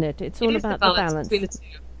balance, isn't it? It's all about the balance between the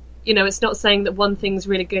two. It's not saying that one thing's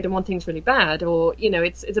really good and one thing's really bad, or,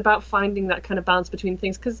 it's about finding that kind of balance between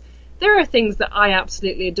things, because there are things that I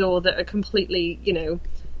absolutely adore that are completely,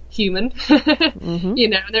 human. You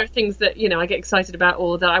know, and there are things that, I get excited about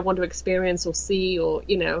or that I want to experience or see or,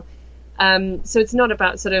 so it's not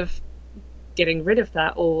about sort of getting rid of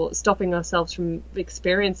that or stopping ourselves from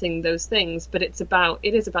experiencing those things, but it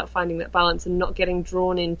is about finding that balance and not getting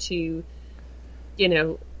drawn into,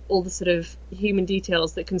 all the sort of human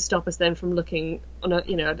details that can stop us then from looking on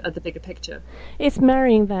at the bigger picture. It's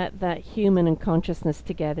marrying that human and consciousness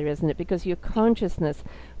together, isn't it? Because your consciousness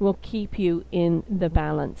will keep you in the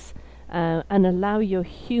balance and allow your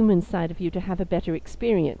human side of you to have a better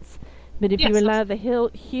experience. But if you allow the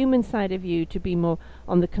human side of you to be more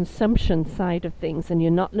on the consumption side of things and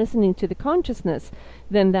you're not listening to the consciousness,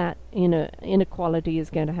 then that, inequality is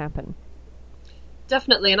going to happen.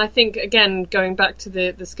 Definitely. And I think, again, going back to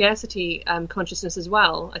the scarcity consciousness as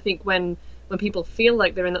well, I think when people feel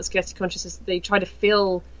like they're in that scarcity consciousness, they try to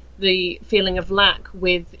fill the feeling of lack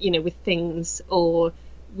with things or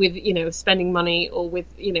with, spending money or with,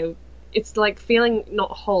 it's like feeling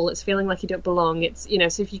not whole. It's feeling like you don't belong. It's,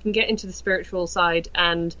 so if you can get into the spiritual side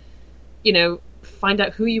and, find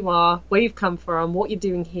out who you are, where you've come from, what you're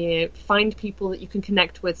doing here, find people that you can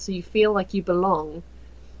connect with so you feel like you belong.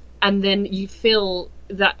 And then you feel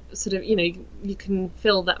that sort of, you can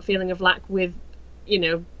fill that feeling of lack with,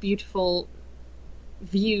 beautiful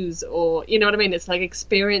views or, you know what I mean? It's like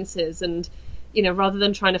experiences and, rather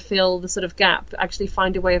than trying to fill the sort of gap, actually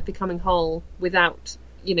find a way of becoming whole without,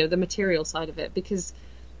 the material side of it. Because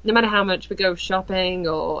no matter how much we go shopping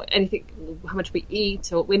or anything, how much we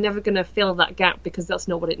eat, or we're never going to fill that gap because that's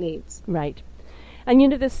not what it needs. Right.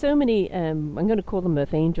 And, there's so many, I'm going to call them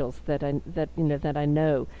earth angels that I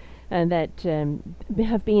know. And that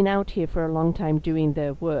have been out here for a long time doing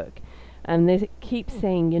their work. And they keep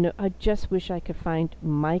saying, I just wish I could find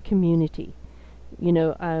my community,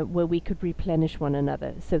 where we could replenish one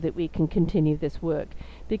another so that we can continue this work.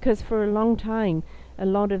 Because for a long time, a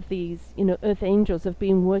lot of these, earth angels have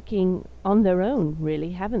been working on their own,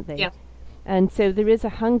 really, haven't they? Yeah. And so there is a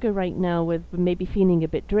hunger right now with maybe feeling a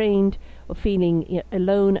bit drained or feeling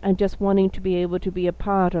alone and just wanting to be able to be a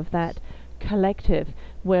part of that collective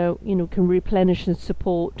where can replenish and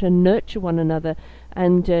support and nurture one another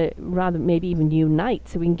and rather maybe even unite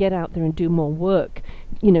so we can get out there and do more work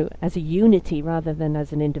as a unity rather than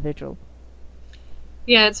as an individual.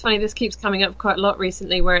 Yeah, it's funny, this keeps coming up quite a lot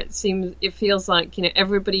recently where it feels like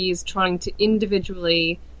everybody is trying to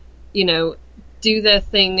individually do their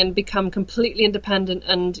thing and become completely independent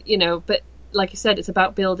and but like you said, it's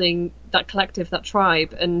about building that collective, that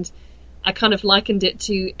tribe. And I kind of likened it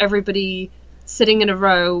to everybody sitting in a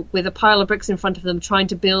row with a pile of bricks in front of them trying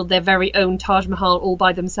to build their very own Taj Mahal all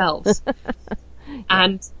by themselves. Yeah.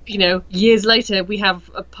 And, years later, we have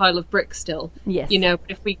a pile of bricks still. Yes.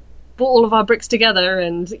 If we put all of our bricks together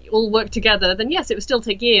and all work together, then yes, it would still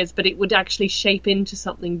take years, but it would actually shape into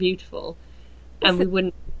something beautiful. And we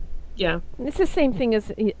wouldn't. Yeah, it's the same thing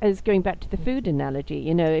as going back to the food analogy.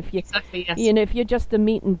 If you exactly, yes. If you're just the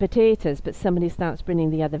meat and potatoes, but somebody starts bringing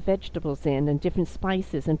the other vegetables in and different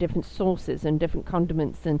spices and different sauces and different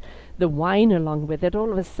condiments and the wine along with it,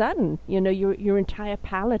 all of a sudden, your entire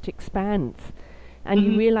palate expands, and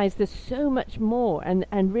you realize there's so much more,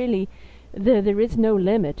 and really, there is no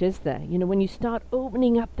limit, is there? When you start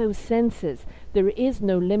opening up those senses, there is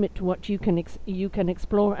no limit to what you can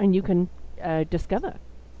explore and you can discover.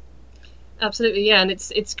 Absolutely, yeah, and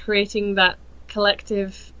it's creating that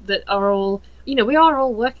collective that are all, we are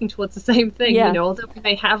all working towards the same thing, yeah. Although we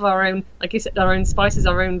may have our own, like you said, our own spices,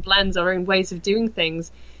 our own blends, our own ways of doing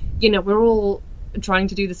things, we're all trying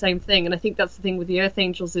to do the same thing. And I think that's the thing with the Earth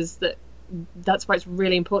Angels is that's why it's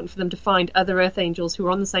really important for them to find other Earth Angels who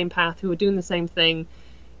are on the same path, who are doing the same thing,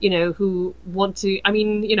 who want to,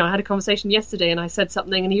 I had a conversation yesterday and I said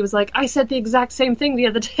something and he was like, I said the exact same thing the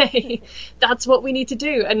other day. That's what we need to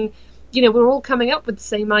do. And we're all coming up with the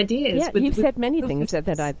same ideas. Yeah, you've said many things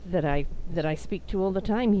that I speak to all the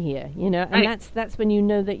time here. And right. that's when you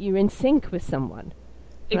know that you're in sync with someone.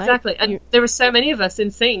 Exactly, right? And there are so many of us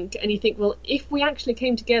in sync, and you think, well, if we actually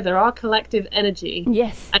came together, our collective energy,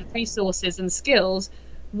 yes, and resources and skills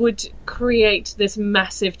would create this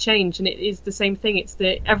massive change. And it is the same thing. It's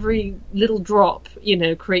every little drop,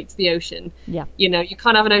 creates the ocean. Yeah. You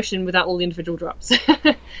can't have an ocean without all the individual drops.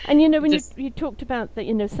 And when you talked about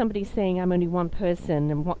that, somebody saying I'm only one person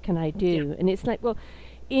and what can I do? Yeah. And it's like, well,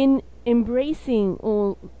 in embracing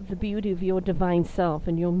all the beauty of your divine self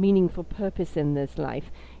and your meaningful purpose in this life,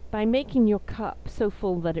 by making your cup so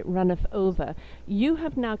full that it runneth over, you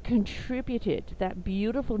have now contributed that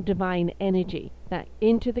beautiful divine energy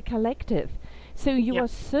into the collective. So you are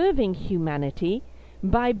serving humanity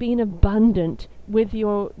by being abundant with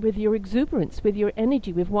your exuberance, with your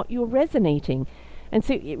energy, with what you're resonating. And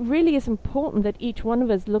so it really is important that each one of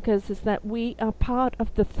us look at us as that we are part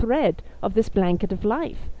of the thread of this blanket of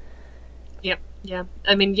life. Yep, yeah.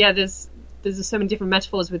 I mean, yeah, there's so many different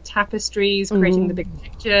metaphors with tapestries, creating the big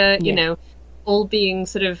picture, you know, all being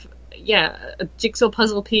sort of, a jigsaw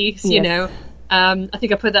puzzle piece, you know. I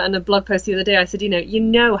think I put that in a blog post the other day. I said, you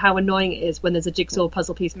know how annoying it is when there's a jigsaw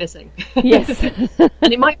puzzle piece missing. Yes.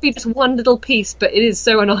 And it might be just one little piece, but it is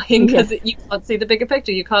so annoying because you can't see the bigger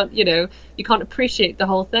picture. You can't, you can't appreciate the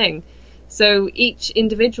whole thing. So each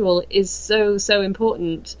individual is so, so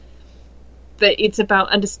important. But it's about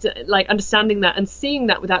understanding that and seeing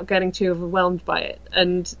that without getting too overwhelmed by it.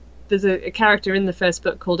 And there's a character in the first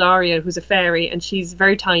book called Arya who's a fairy, and she's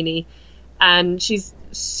very tiny, and she's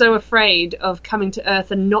so afraid of coming to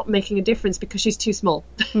Earth and not making a difference because she's too small.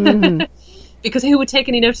 Mm-hmm. Because who would take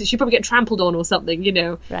any notice? She'd probably get trampled on or something,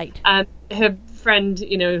 Right. And her friend,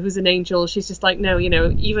 who's an angel, she's just like, no,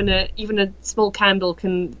 even a small candle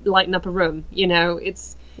can lighten up a room. You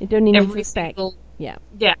don't need respect.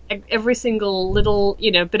 Yeah, every single little,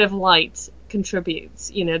 bit of light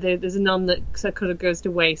contributes. There's none that sort of goes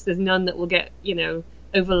to waste. There's none that will get,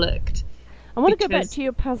 overlooked. I want to go back to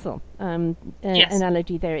your puzzle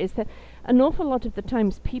analogy there, is that an awful lot of the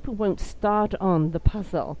times people won't start on the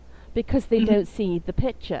puzzle because they don't see the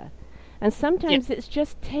picture. And sometimes it's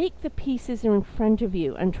just take the pieces in front of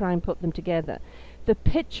you and try and put them together. The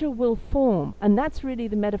picture will form, and that's really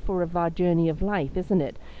the metaphor of our journey of life, isn't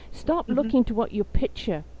it? Stop looking to what your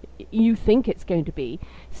picture you think it's going to be.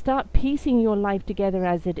 Start piecing your life together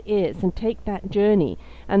as it is and take that journey,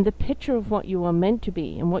 and the picture of what you are meant to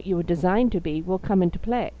be and what you were designed to be will come into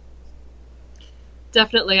play.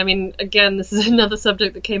 Definitely. I mean, again, this is another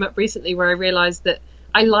subject that came up recently where I realized that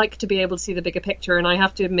I like to be able to see the bigger picture, and I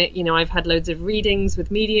have to admit, I've had loads of readings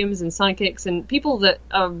with mediums and psychics and people that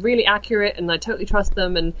are really accurate, and I totally trust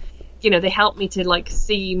them, and they help me to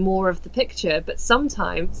see more of the picture. But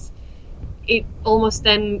sometimes it almost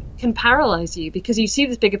then can paralyze you because you see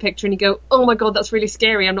this bigger picture and you go, oh my God, that's really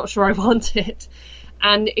scary, I'm not sure I want it.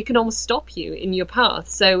 And it can almost stop you in your path.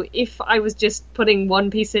 So if I was just putting one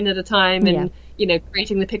piece in at a time and,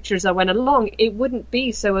 creating the picture as I went along, it wouldn't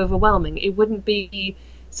be so overwhelming. It wouldn't be.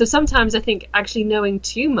 So sometimes I think actually knowing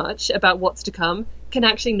too much about what's to come can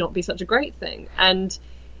actually not be such a great thing. And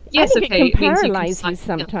yes, I think it can paralyze you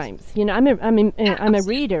sometimes. I'm a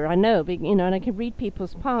reader, I know, and I can read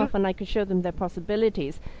people's path and I can show them their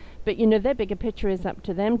possibilities. But, their bigger picture is up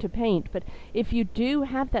to them to paint. But if you do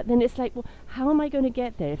have that, then it's like, well, how am I going to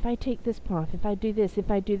get there? If I take this path, if I do this,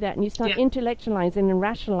 if I do that, and you start intellectualizing and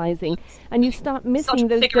rationalizing, and you start missing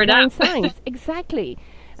those divine signs. Exactly.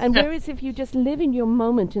 And whereas if you just live in your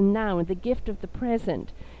moment and now and the gift of the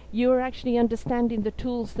present, you're actually understanding the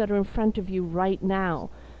tools that are in front of you right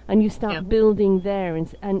now. And you start building there.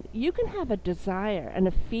 And you can have a desire and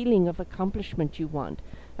a feeling of accomplishment you want.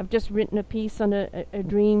 I've just written a piece on a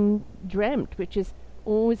dream dreamt, which is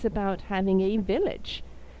always about having a village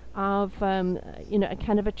of, a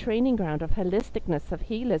kind of a training ground of holisticness, of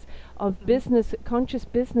healers, of conscious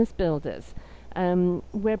business builders,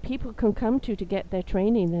 where people can come to get their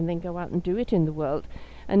training and then go out and do it in the world.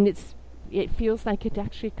 And it feels like it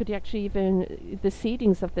actually could even, the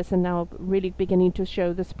seedings of this are now really beginning to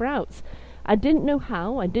show the sprouts. I didn't know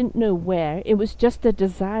how, I didn't know where, it was just a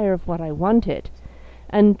desire of what I wanted.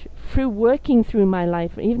 And through working through my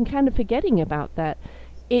life, even kind of forgetting about that,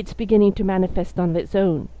 it's beginning to manifest on its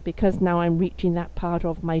own, because now I'm reaching that part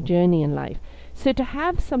of my journey in life. So to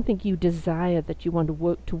have something you desire that you want to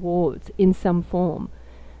work towards in some form,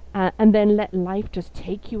 and then let life just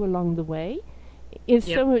take you along the way, is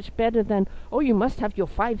so much better than, you must have your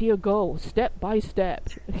 5-year goal, step by step,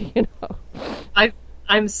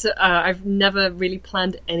 I've never really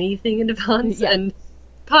planned anything in advance, and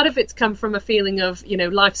part of it's come from a feeling of,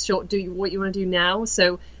 life's short, do what you want to do now.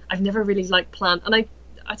 So I've never really planned, and I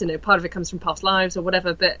don't know, part of it comes from past lives or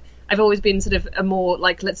whatever, but I've always been sort of a more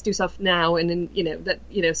let's do stuff now, and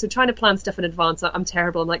then so trying to plan stuff in advance, I'm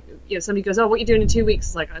terrible. I'm like, somebody goes, what are you doing in 2 weeks?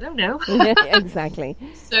 It's like, I don't know. Exactly.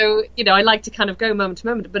 So I like to kind of go moment to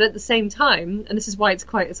moment, but at the same time, and this is why it's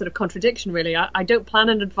quite a sort of contradiction really, I don't plan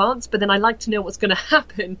in advance, but then I like to know what's going to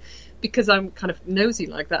happen because I'm kind of nosy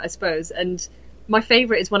like that, I suppose. And my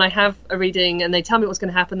favourite is when I have a reading and they tell me what's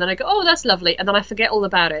going to happen, then I go, oh, that's lovely, and then I forget all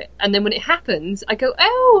about it. And then when it happens, I go,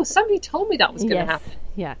 oh, somebody told me that was going to happen.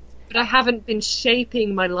 Yeah. But I haven't been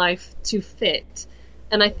shaping my life to fit.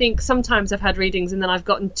 And I think sometimes I've had readings and then I've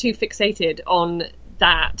gotten too fixated on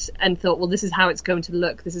that and thought, well, this is how it's going to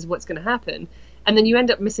look, this is what's going to happen. And then you end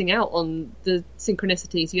up missing out on the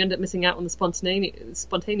synchronicities, you end up missing out on the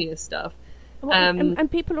spontaneous stuff. Well,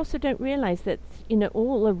 and people also don't realize that,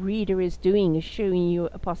 all a reader is doing is showing you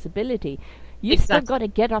a possibility. You've still got to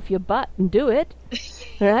get off your butt and do it,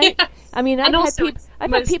 right? Yes. I mean, I've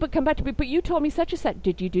had people come back to me, but you told me such and such.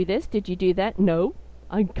 Did you do this? Did you do that? No.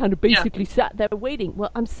 I kind of basically sat there waiting.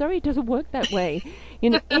 Well, I'm sorry, it doesn't work that way.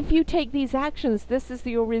 If you take these actions, this is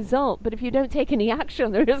your result. But if you don't take any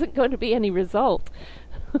action, there isn't going to be any result.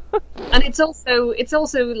 And it's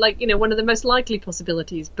also like, one of the most likely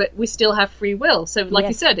possibilities, but we still have free will. So like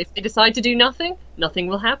you said, if they decide to do nothing, nothing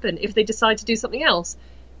will happen. If they decide to do something else,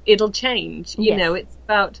 it'll change. It's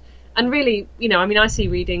about, and really, I see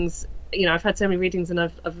readings, I've had so many readings, and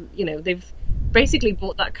I've they've basically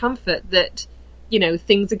brought that comfort that,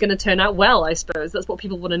 things are going to turn out well, I suppose. That's what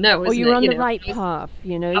people want to know, isn't it? Or you're on the right path,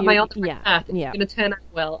 Am I on the right path? It's going to turn out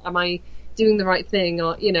well. Am I doing the right thing?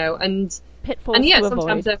 Or, and pitfalls and to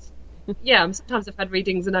sometimes avoid. sometimes I've had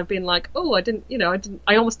readings and I've been like, oh,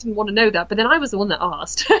 I almost didn't want to know that, but then I was the one that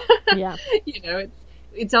asked. Yeah.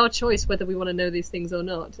 It's our choice whether we want to know these things or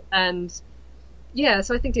not. And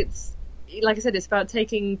so I think it's, like I said, it's about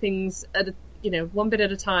taking things at one bit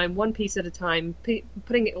at a time, one piece at a time,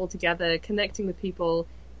 putting it all together, connecting with people,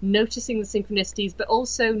 noticing the synchronicities, but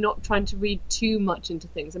also not trying to read too much into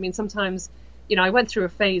things. I mean, sometimes, I went through a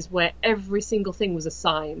phase where every single thing was a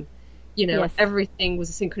sign. Everything was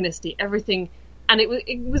a synchronicity, everything. And it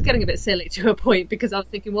was getting a bit silly to a point, because I was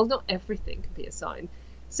thinking, well, not everything can be a sign.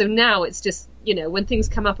 So now it's just, when things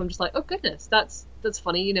come up, I'm just like, oh goodness, that's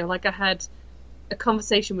funny. Like I had a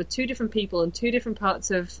conversation with two different people in two different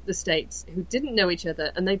parts of the States who didn't know each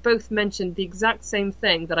other, and they both mentioned the exact same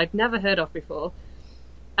thing that I'd never heard of before.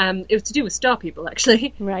 It was to do with star people,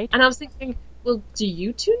 actually. Right. And I was thinking, well, do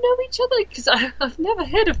you two know each other? Because I've never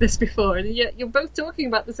heard of this before, and yet you're both talking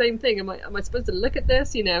about the same thing. Am I supposed to look at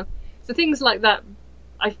this? So things like that,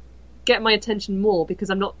 I get my attention more because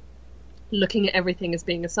I'm not looking at everything as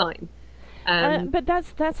being a sign. But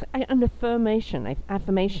that's an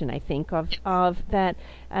affirmation, I think, of that,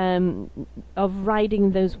 of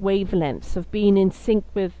riding those wavelengths, of being in sync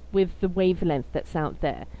with the wavelength that's out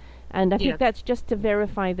there. And I think that's just to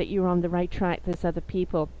verify that you're on the right track. There's other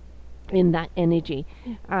people in that energy.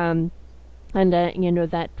 And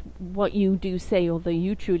that what you do say, although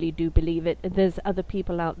you truly do believe it, there's other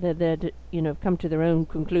people out there that, have come to their own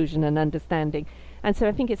conclusion and understanding. And so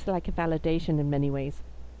I think it's like a validation in many ways.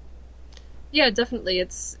 Yeah, definitely.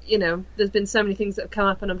 It's, there's been so many things that have come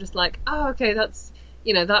up, and I'm just like, oh, okay, that's,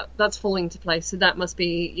 that's falling into place. So that must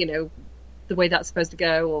be, the way that's supposed to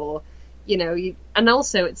go, or, and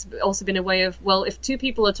also it's also been a way of, well, if two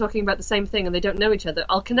people are talking about the same thing and they don't know each other,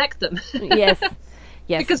 I'll connect them. Yes.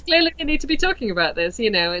 Because clearly they need to be talking about this,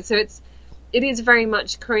 so it is very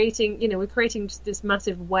much creating, we're creating just this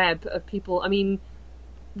massive web of people. I mean,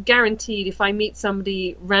 guaranteed, if I meet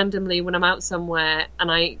somebody randomly when I'm out somewhere and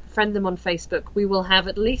I friend them on Facebook, we will have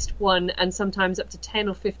at least one, and sometimes up to 10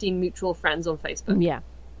 or 15 mutual friends on Facebook.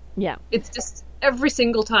 Yeah. It's just every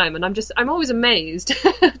single time, and I'm always amazed.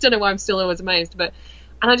 I don't know why I'm still always amazed, and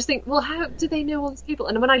I just think, well, how do they know all these people?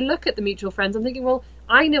 And when I look at the mutual friends, I'm thinking, well,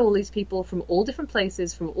 I know all these people from all different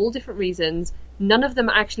places, from all different reasons. None of them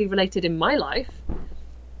are actually related in my life.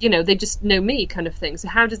 They just know me, kind of thing. So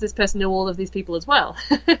how does this person know all of these people as well?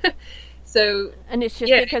 And it's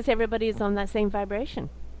just because everybody is on that same vibration.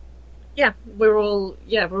 Yeah, we're all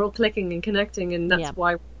clicking and connecting, and that's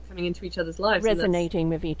why we're coming into each other's lives, resonating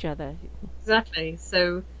with each other. Exactly.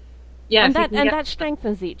 So and that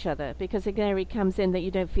strengthens each other, because there it comes in that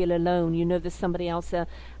you don't feel alone. There's somebody else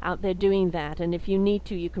out there doing that, and if you need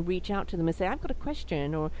to, you can reach out to them and say, I've got a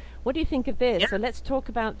question, or what do you think of this? So let's talk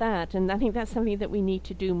about that. And I think that's something that we need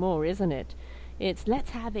to do more, isn't it? It's let's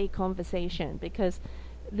have a conversation, because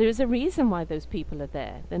there's a reason why those people are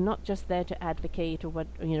there. They're not just there to advocate or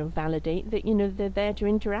validate. That they're there to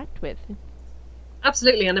interact with.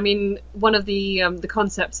 Absolutely. And I mean, one of the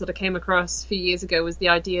concepts that I came across a few years ago was the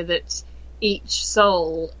idea that each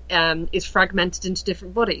soul is fragmented into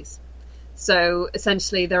different bodies. So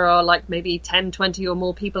essentially there are like maybe 10, 20 or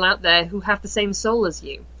more people out there who have the same soul as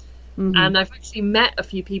you. Mm-hmm. And I've actually met a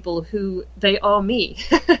few people who they are me.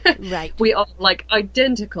 Right. We are like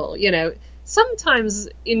identical, sometimes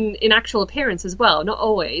in actual appearance as well, not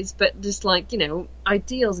always, but just like,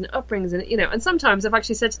 ideals and upbringings, and, and sometimes I've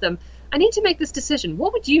actually said to them, I need to make this decision.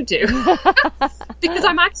 What would you do? Because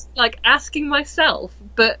I'm actually like asking myself,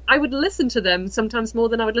 but I would listen to them sometimes more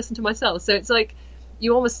than I would listen to myself. So it's like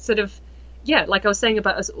you almost sort of, like I was saying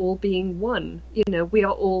about us all being one, we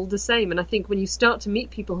are all the same. And I think when you start to meet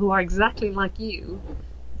people who are exactly like you,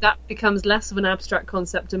 that becomes less of an abstract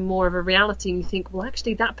concept and more of a reality. And you think, well,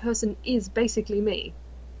 actually, that person is basically me.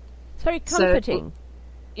 It's very comforting.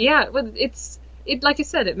 Yeah, well, like you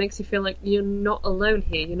said, it makes you feel like you're not alone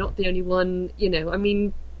here. You're not the only one, I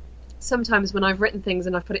mean, sometimes when I've written things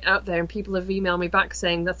and I've put it out there and people have emailed me back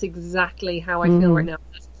saying that's exactly how I feel right now.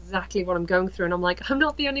 That's exactly what I'm going through. And I'm like, I'm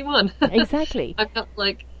not the only one. Exactly. I'm not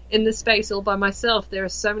like in this space all by myself. There are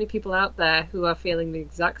so many people out there who are feeling the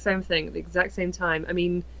exact same thing at the exact same time. I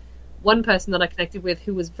mean, one person that I connected with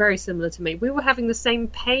who was very similar to me, we were having the same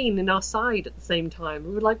pain in our side at the same time.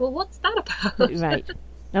 We were like, well, what's that about? Right.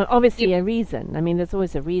 Now, obviously a reason. I mean, there's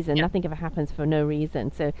always a reason. Yeah. Nothing ever happens for no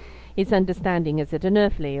reason. So it's understanding, is it an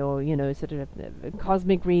earthly or, sort of a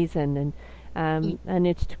cosmic reason? And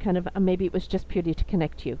it's to kind of, maybe it was just purely to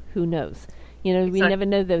connect you. Who knows? Exactly. We never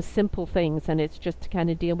know those simple things, and it's just to kind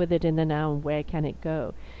of deal with it in the now and where can it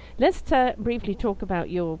go. Let's briefly talk about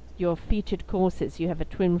your featured courses. You have a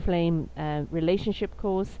Twin Flame relationship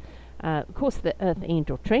course, of course the Earth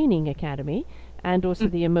Angel Training Academy, and also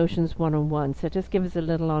the Emotions 101. So just give us a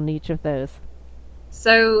little on each of those.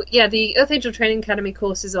 So, yeah, the Earth Angel Training Academy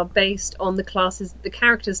courses are based on the classes the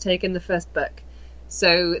characters take in the first book.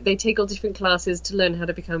 So they take all different classes to learn how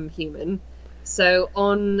to become human. So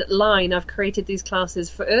online, I've created these classes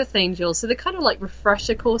for Earth Angels. So they're kind of like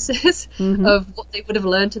refresher courses of what they would have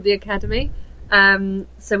learned at the academy.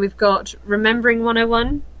 So we've got Remembering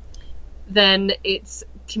 101, then it's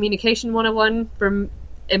Communication 101, from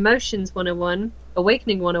Emotions 101,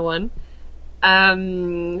 Awakening 101,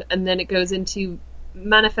 and then it goes into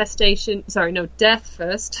Death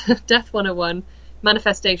first, Death 101,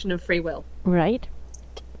 Manifestation and Free Will. Right.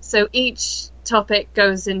 So each topic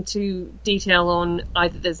goes into detail on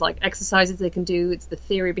either there's like exercises they can do, it's the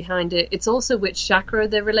theory behind it, it's also which chakra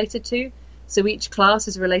they're related to. So each class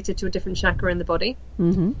is related to a different chakra in the body.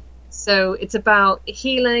 Mm-hmm. So it's about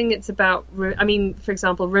healing, it's about, for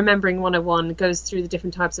example, Remembering 101 goes through the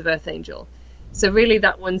different types of Earth Angel. So really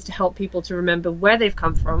that one's to help people to remember where they've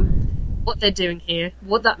come from, what they're doing here,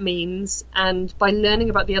 what that means, and by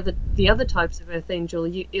learning about the other types of Earth Angel,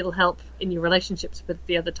 it'll help in your relationships with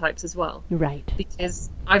the other types as well. Right. Because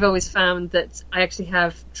I've always found that I actually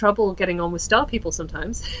have trouble getting on with star people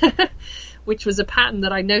sometimes, which was a pattern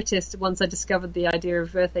that I noticed once I discovered the idea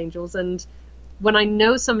of Earth Angels. And when I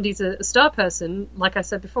know somebody's a star person, like I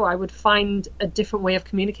said before, I would find a different way of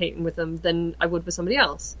communicating with them than I would with somebody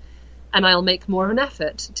else. And I'll make more of an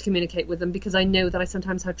effort to communicate with them because I know that I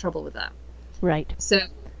sometimes have trouble with that. Right. So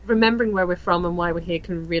remembering where we're from and why we're here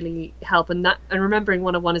can really help. And Remembering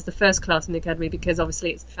 101 is the first class in the academy because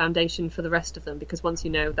obviously it's the foundation for the rest of them. Because once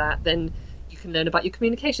you know that, then you can learn about your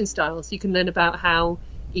communication styles. You can learn about how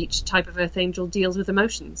each type of Earth Angel deals with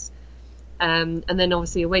emotions. And then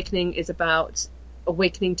obviously Awakening is about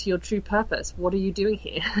awakening to your true purpose. What are you doing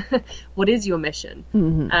here? What is your mission?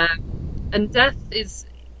 Mm-hmm. And Death is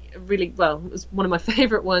really, well, it was one of my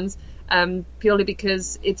favorite ones, purely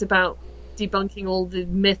because it's about debunking all the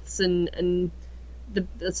myths and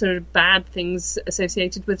the sort of bad things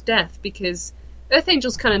associated with death, because Earth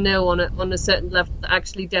Angels kind of know on a certain level that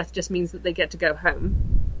actually death just means that they get to go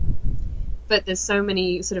home. But there's so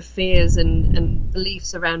many sort of fears and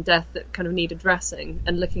beliefs around death that kind of need addressing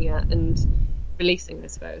and looking at and releasing, I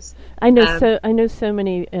suppose. I know so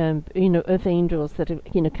many Earth Angels that have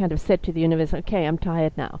kind of said to the universe, okay, I'm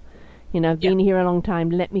tired now. I've been here a long time,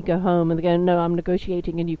 let me go home. And they go, no, I'm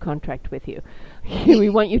negotiating a new contract with you. We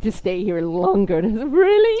want you to stay here longer. And I said,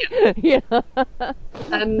 really? Yeah.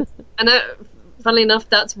 And funnily enough,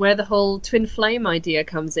 that's where the whole twin flame idea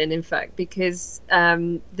comes in fact, because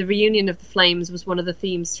the reunion of the flames was one of the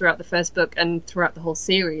themes throughout the first book and throughout the whole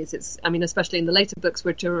series. Especially in the later books,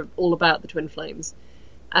 which are all about the twin flames.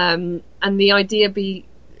 And the idea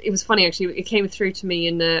it was funny actually, it came through to me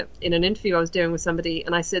in an interview I was doing with somebody,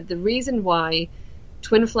 and I said the reason why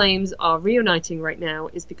twin flames are reuniting right now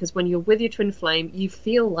is because when you're with your twin flame, you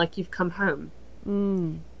feel like you've come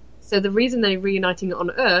home. So the reason they're reuniting on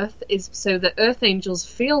Earth is so that Earth Angels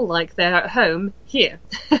feel like they're at home here.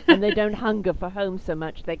 And they don't hunger for home so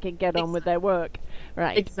much, they can get on with their work.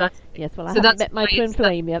 Right. Exactly. Yes, well, I haven't met my twin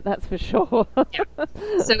flame yet, that's for sure. Yeah.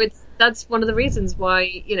 So that's one of the reasons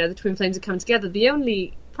why, the twin flames are coming together. The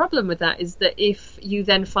only problem with that is that if you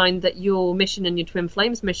then find that your mission and your twin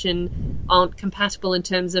flames mission aren't compatible in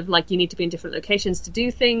terms of, like, you need to be in different locations to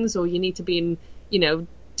do things, or you need to be in,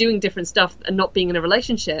 doing different stuff and not being in a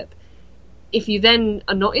relationship, if you then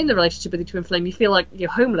are not in the relationship with your twin flame, you feel like you're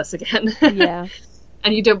homeless again. Yeah.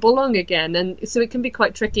 And you don't belong again. And so it can be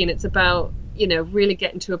quite tricky, and it's about, really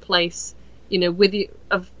getting to a place, with you,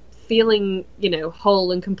 of feeling,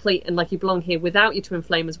 whole and complete and like you belong here without your twin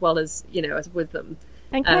flame as well as, as with them.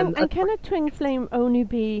 And can a twin flame only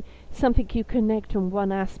be something you connect on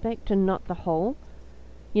one aspect and not the whole?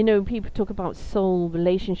 You know, people talk about soul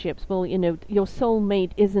relationships. Well, you know, your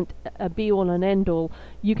soulmate isn't a be-all and end-all.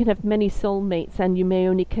 You can have many soulmates, and you may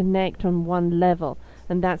only connect on one level,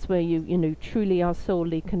 and that's where you know, truly are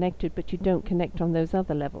soully connected, but you don't connect on those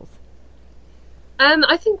other levels.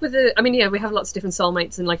 I think we have lots of different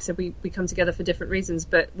soulmates, and like I said, we come together for different reasons.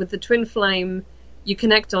 But with the twin flame, you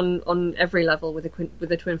connect on every level with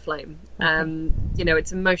a twin flame. Okay. You know,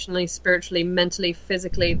 it's emotionally, spiritually, mentally,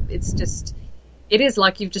 physically. It is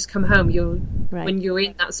like you've just come home. Right. When you're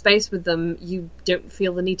in that space with them, you don't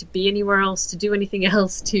feel the need to be anywhere else, to do anything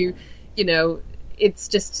else, to, you know, it's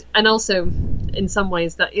just, and also in some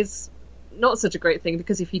ways that is not such a great thing,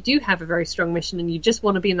 because if you do have a very strong mission and you just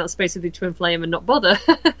want to be in that space with your twin flame and not bother,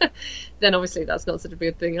 then obviously that's not such a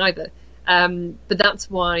good thing either. But that's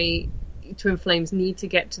why twin flames need to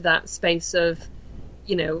get to that space of,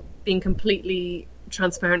 you know, being completely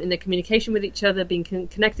transparent in their communication with each other, being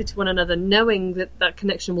connected to one another, knowing that that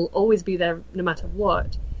connection will always be there no matter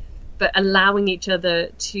what, but allowing each other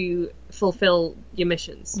to fulfill your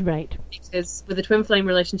missions. Right. Because with a twin flame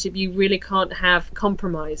relationship, you really can't have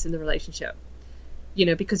compromise in the relationship, you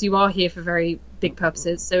know, because you are here for very big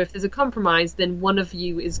purposes. So if there's a compromise, then one of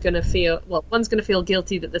you is going to feel, well, one's going to feel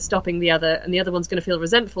guilty that they're stopping the other, and the other one's going to feel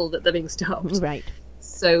resentful that they're being stopped. Right.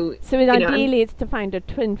 So ideally, it's to find a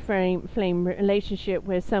twin flame relationship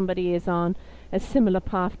where somebody is on a similar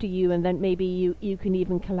path to you, and then maybe you can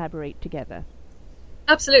even collaborate together.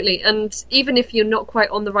 Absolutely, and even if you're not quite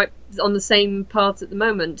on the same paths at the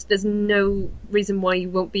moment, there's no reason why you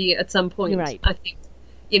won't be at some point. Right. I think,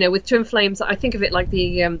 you know, with twin flames, I think of it like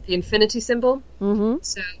the infinity symbol. Mm-hmm.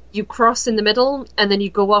 So you cross in the middle, and then you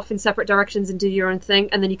go off in separate directions and do your own thing,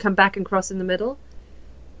 and then you come back and cross in the middle.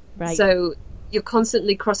 Right. So you're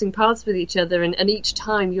constantly crossing paths with each other, and each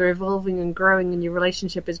time you're evolving and growing, and your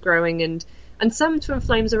relationship is growing, and some twin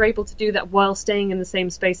flames are able to do that while staying in the same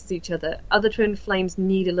space as each other. Other twin flames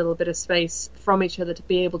need a little bit of space from each other to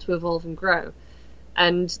be able to evolve and grow.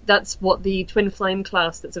 And that's what the twin flame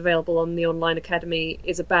class that's available on the online academy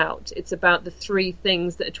is about. It's about the 3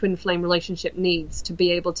 things that a twin flame relationship needs to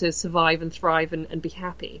be able to survive and thrive and be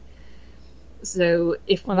happy. So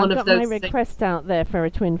if one of those... I've got my request out there for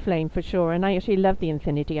a twin flame for sure, and I actually love the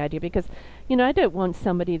infinity idea, because, you know, I don't want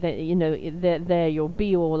somebody that, you know, they're your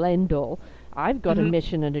be-all, end-all. I've got a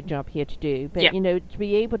mission and a job here to do, but, you know, to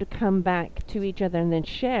be able to come back to each other and then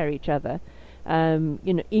share each other,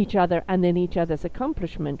 you know, each other and then each other's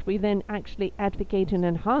accomplishment, we then actually advocate and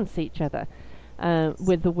enhance each other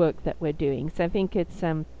with the work that we're doing. So I think it's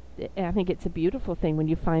a beautiful thing when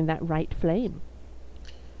you find that right flame.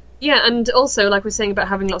 Yeah, and also, like we're saying about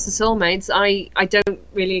having lots of soulmates, I don't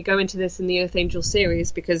really go into this in the Earth Angel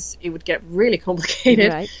series because it would get really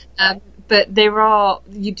complicated. Right. But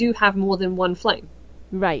you do have more than one flame.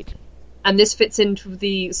 Right. And this fits into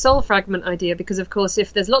the soul fragment idea, because, of course,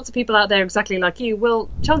 if there's lots of people out there exactly like you, well,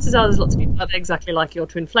 chances are there's lots of people out there exactly like your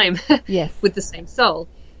twin flame. Yes. With the same soul.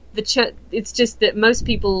 It's just that most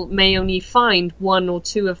people may only find 1 or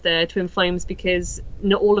 2 of their twin flames, because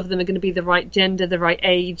not all of them are going to be the right gender, the right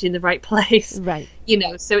age, in the right place. Right. You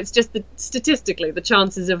know, so it's just that statistically the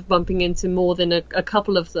chances of bumping into more than a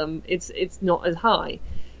couple of them, it's not as high.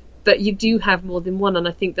 But you do have more than one, and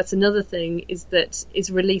I think that's another thing,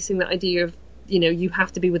 is releasing that idea of, you know, you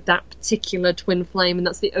have to be with that particular twin flame, and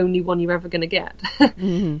that's the only one you're ever going to get.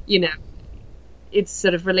 Mm-hmm. You know, it's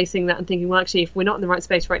sort of releasing that and thinking, well, actually, if we're not in the right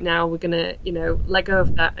space right now, we're going to, you know, let go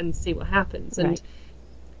of that and see what happens. Right. And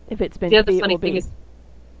if it's been the other funny thing is,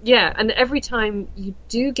 yeah, and every time you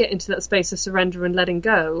do get into that space of surrender and letting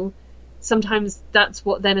go, sometimes that's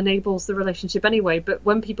what then enables the relationship anyway. But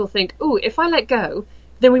when people think, oh, if I let go,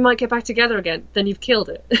 then we might get back together again, then you've killed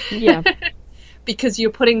it. Yeah. Because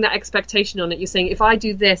you're putting that expectation on it. You're saying, if I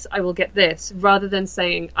do this, I will get this, rather than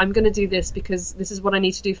saying, I'm going to do this because this is what I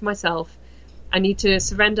need to do for myself. I need to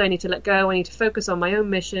surrender, I need to let go, I need to focus on my own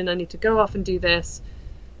mission, I need to go off and do this.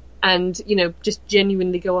 And, you know, just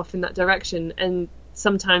genuinely go off in that direction. And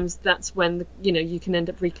sometimes that's when, you know, you can end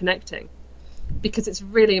up reconnecting. Because it's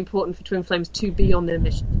really important for twin flames to be on their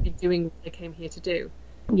mission, to be doing what they came here to do.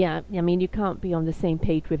 Yeah, I mean, you can't be on the same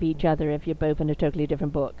page with each other if you're both in a totally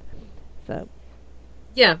different book. So...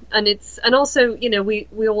 yeah, and also, you know, we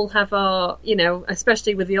all have our, you know,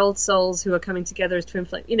 especially with the old souls who are coming together as twin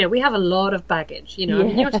flame, you know, we have a lot of baggage, you know. Yeah. I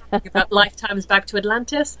mean, you were talking about lifetimes back to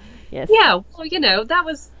Atlantis. Yes. Yeah, well, you know, that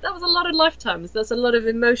was a lot of lifetimes. That's a lot of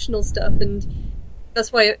emotional stuff, and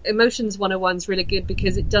that's why Emotions 101 is really good,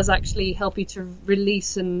 because it does actually help you to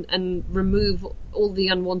release and remove all the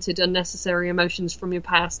unwanted, unnecessary emotions from your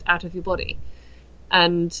past out of your body.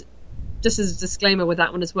 And just as a disclaimer with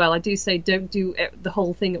that one as well, I do say don't do the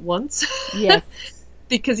whole thing at once. Yes.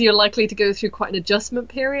 because you're likely to go through quite an adjustment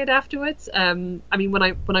period afterwards. I mean, when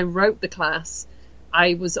I wrote the class,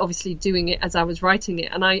 I was obviously doing it as I was writing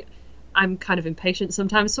it, and I'm kind of impatient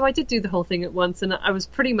sometimes, so I did do the whole thing at once, and I was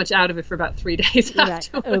pretty much out of it for about 3 days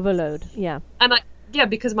afterwards. Overload, yeah. And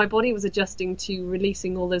because my body was adjusting to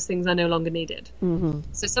releasing all those things I no longer needed. Mm-hmm.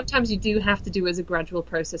 So sometimes you do have to do it as a gradual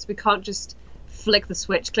process. We can't just flick the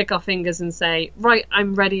switch, click our fingers and say, right,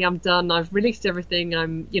 I'm ready, I'm done, I've released everything,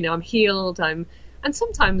 I'm healed, and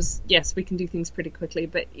sometimes, yes, we can do things pretty quickly,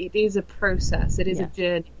 but it is a process, it is a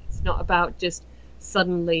journey. It's not about just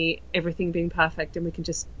suddenly everything being perfect and we can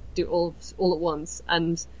just do all at once.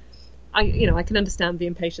 And I can understand the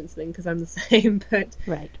impatience thing because I'm the same, but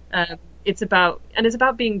right. It's about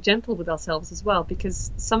being gentle with ourselves as well,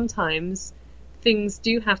 because sometimes things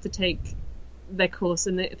do have to take their course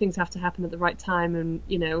and things have to happen at the right time, and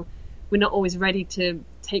we're not always ready to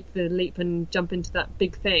take the leap and jump into that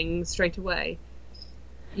big thing straight away.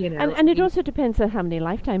 And it also depends on how many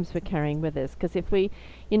lifetimes we're carrying with us, because if we,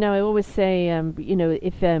 I always say,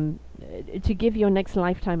 if to give your next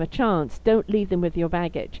lifetime a chance, don't leave them with your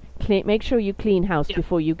baggage. Make sure you clean house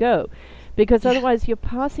before you go, because otherwise you're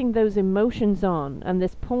passing those emotions on, and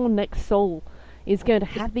this poor next soul is going to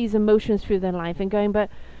have these emotions through their life and going, but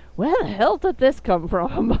where the hell did this come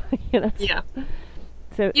from? Yeah.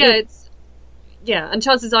 So and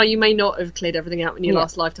chances are you may not have cleared everything out in your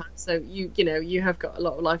last lifetime. So you have got a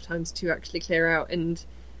lot of lifetimes to actually clear out, and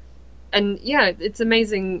it's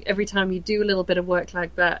amazing every time you do a little bit of work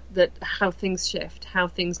like that how things shift, how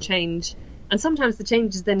things change, and sometimes the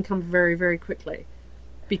changes then come very, very quickly,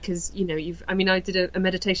 because I did a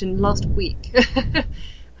meditation last week,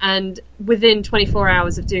 and within 24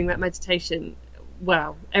 hours of doing that meditation,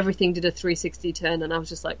 wow, everything did a 360 turn, and I was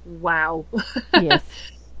just like, wow. Yes.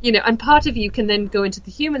 And part of you can then go into the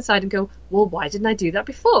human side and go, well, why didn't I do that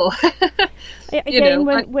before? Again,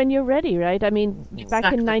 when you're ready, right? I mean,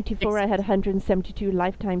 back in 94, I had 172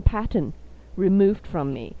 lifetime pattern removed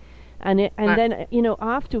from me. And then,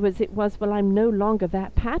 afterwards it was, well, I'm no longer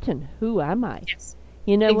that pattern. Who am I? Yes.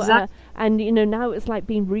 Exactly. Now it's like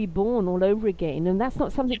being reborn all over again. And that's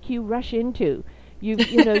not something you rush into.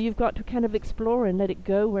 You've got to kind of explore and let it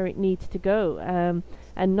go where it needs to go.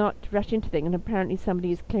 And not rush into things. And apparently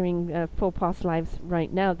somebody is clearing 4 past lives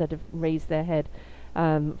right now that have raised their head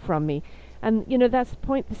from me. And, that's the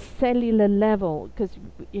point, the cellular level, because,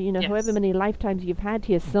 however many lifetimes you've had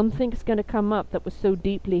here, something's going to come up that was so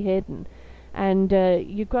deeply hidden. And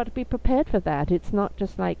you've got to be prepared for that. It's not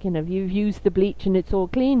just like, you've used the bleach and it's all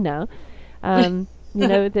clean now.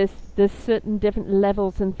 There's certain different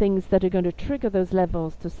levels and things that are going to trigger those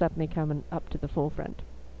levels to suddenly come up to the forefront.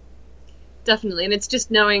 Definitely, and it's just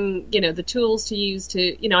knowing, the tools to use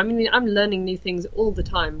to, I'm learning new things all the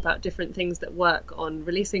time about different things that work on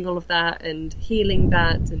releasing all of that and healing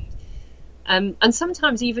that, and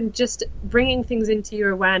sometimes even just bringing things into your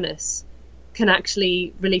awareness can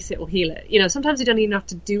actually release it or heal it. Sometimes you don't even have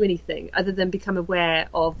to do anything other than become aware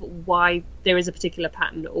of why there is a particular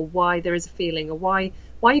pattern, or why there is a feeling, or why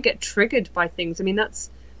you get triggered by things. I mean, that's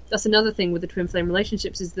another thing with the twin flame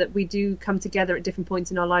relationships, is that we do come together at different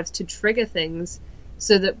points in our lives to trigger things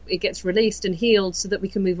so that it gets released and healed, so that we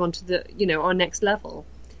can move on to the our next level.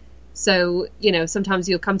 So sometimes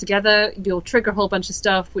you'll come together, you'll trigger a whole bunch of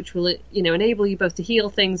stuff which will enable you both to heal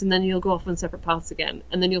things, and then you'll go off on separate paths again,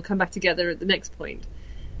 and then you'll come back together at the next point.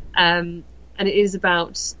 And it is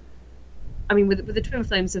about, with the twin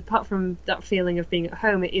flames, apart from that feeling of being at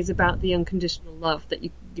home, it is about the unconditional love that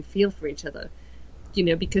you feel for each other.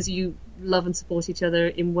 Because you love and support each other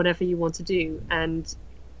in whatever you want to do. And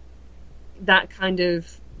that kind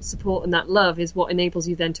of support and that love is what enables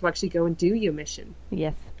you then to actually go and do your mission.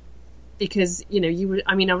 Yes. Because,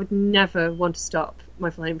 I would never want to stop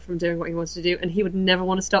my flame from doing what he wants to do, and he would never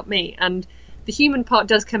want to stop me. And the human part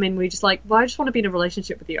does come in where you're just like, well, I just want to be in a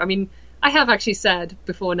relationship with you. I have actually said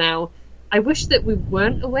before now, I wish that we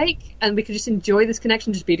weren't awake and we could just enjoy this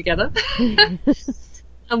connection, just be together.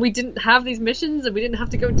 And we didn't have these missions, and we didn't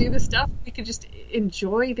have to go do this stuff. We could just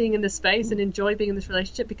enjoy being in this space and enjoy being in this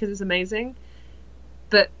relationship, because it's amazing.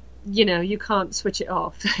 But, you can't switch it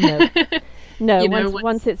off. No,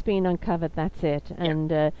 once it's been uncovered, that's it.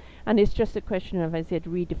 Yeah. And it's just a question of, as I said,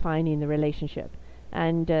 redefining the relationship.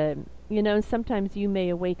 And, and sometimes you may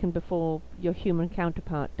awaken before your human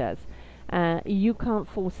counterpart does. You can't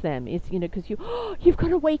force them. It's, because you've got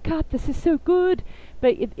to wake up. This is so good.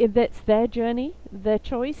 But if that's their journey, their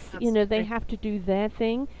choice, Absolutely. They have to do their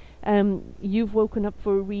thing. You've woken up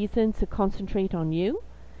for a reason to concentrate on you.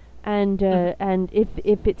 And and if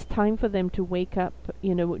it's time for them to wake up,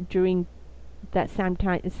 during that same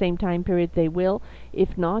time period, they will.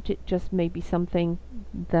 If not, it just may be something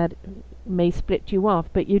that may split you off.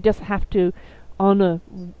 But you just have to honor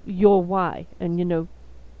your why, and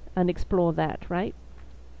and explore that, right?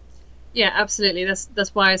 Yeah, absolutely.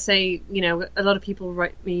 That's why I say, a lot of people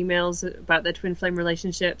write me emails about their twin flame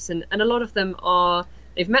relationships, and a lot of them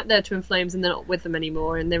they've met their twin flames and they're not with them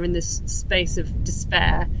anymore, and they're in this space of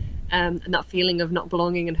despair, and that feeling of not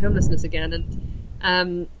belonging and homelessness again.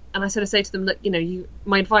 And I sort of say to them, look,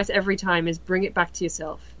 my advice every time is bring it back to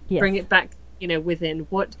yourself. Yes. Bring it back, within.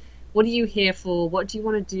 What are you here for? What do you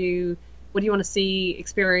want to do? What do you want to see,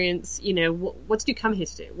 experience? What did you come here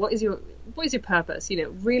to do? What is your purpose?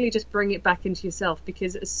 Really just bring it back into yourself,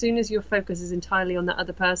 because as soon as your focus is entirely on that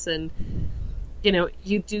other person,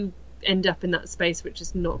 you do end up in that space, which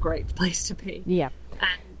is not a great place to be. Yeah.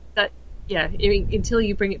 And until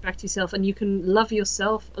you bring it back to yourself and you can love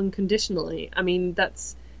yourself unconditionally. I mean,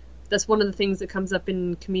 that's one of the things that comes up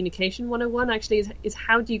in Communication 101, actually, is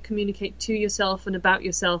how do you communicate to yourself and about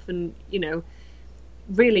yourself, and,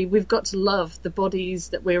 really, we've got to love the bodies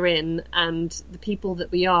that we're in and the people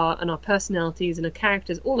that we are and our personalities and our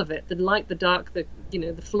characters, all of it, the light, the dark, the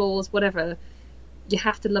flaws, whatever. You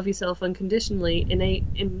have to love yourself unconditionally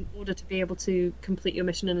in order to be able to complete your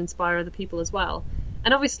mission and inspire other people as well.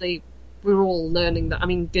 And obviously, we're all learning that. I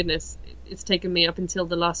mean, goodness, it's taken me up until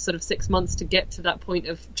the last sort of 6 months to get to that point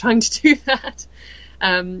of trying to do that.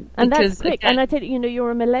 And that's quick. Again, and I tell you,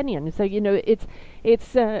 you're a millennial, so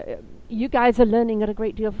it's you guys are learning at a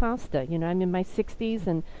great deal faster. I'm in my 60s,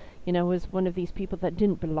 and was one of these people that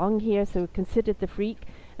didn't belong here, so considered the freak.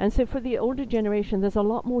 And so for the older generation, there's a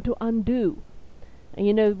lot more to undo.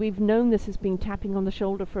 And, we've known this has been tapping on the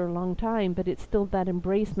shoulder for a long time, but it's still that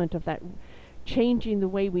embracement of that changing the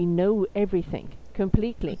way we know everything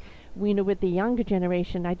completely. With the younger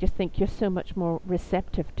generation, I just think you're so much more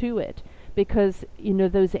receptive to it, because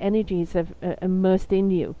those energies have immersed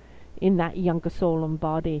in you, in that younger soul and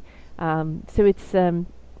body. So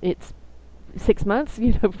it's 6 months.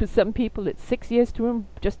 For some people, it's 6 years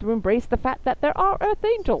just to embrace the fact that there are earth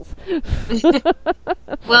angels.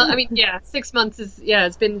 Well, I mean, 6 months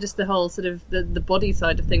it's been just the whole sort of the body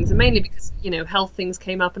side of things, and mainly because health things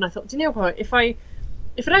came up, and I thought, do you know what, if I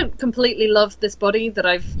don't completely love this body that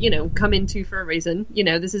I've come into for a reason,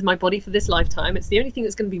 this is my body for this lifetime, it's the only thing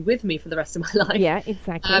that's going to be with me for the rest of my life. Yeah,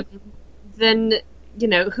 exactly. Then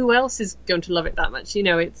who else is going to love it that much?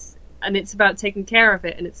 It's about taking care of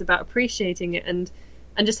it, and it's about appreciating it, and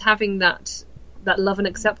just having that love and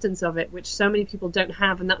acceptance of it, which so many people don't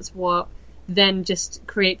have, and that's what then just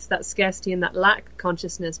creates that scarcity and that lack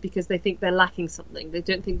consciousness, because they think they're lacking something. They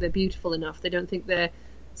don't think they're beautiful enough. They don't think they're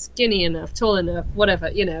skinny enough, tall enough, whatever.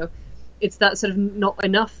 It's that sort of not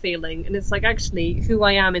enough feeling, and it's like, actually, who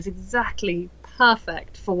I am is exactly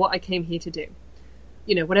perfect for what I came here to do.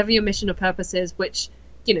 Whatever your mission or purpose is, which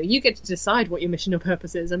you get to decide what your mission or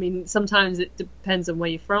purpose is. I mean, sometimes it depends on where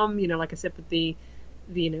you're from. Like I said, with the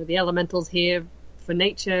elementals here for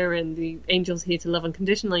nature and the angels here to love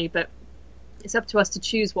unconditionally, but it's up to us to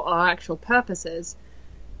choose what our actual purpose is.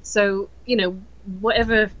 So,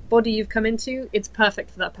 whatever body you've come into, it's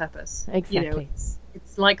perfect for that purpose. Exactly.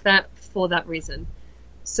 It's like that for that reason.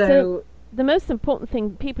 So the most important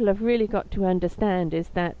thing people have really got to understand is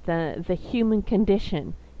that the human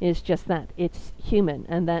condition is just that. It's human,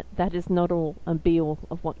 and that is not all and be all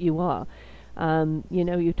of what you are.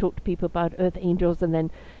 You talk to people about earth angels and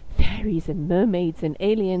then fairies and mermaids and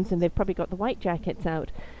aliens, and they've probably got the white jackets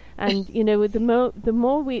out. And, the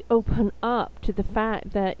more we open up to the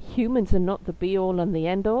fact that humans are not the be-all and the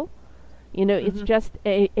end-all, it's just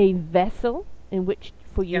a vessel in which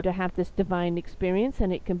for you to have this divine experience,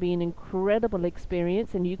 and it can be an incredible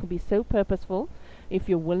experience, and you can be so purposeful if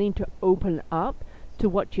you're willing to open up to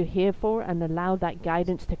what you're here for and allow that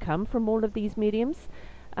guidance to come from all of these mediums.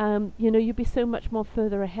 You'll be so much more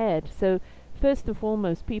further ahead. So first and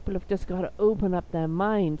foremost, people have just got to open up their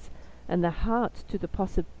minds and their hearts to the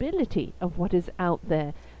possibility of what is out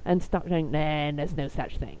there, and start going, there's no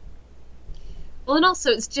such thing. Well, and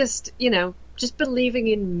also it's just, just believing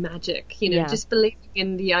in magic, just believing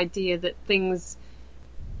in the idea that things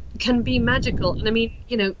can be magical. And I mean,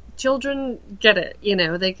 children get it,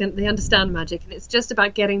 they understand magic, and it's just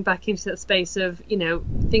about getting back into that space of,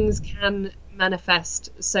 things can manifest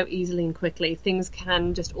so easily and quickly. Things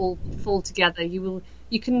can just all fall together.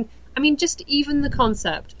 Just even the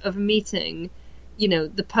concept of meeting,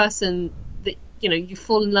 the person that, you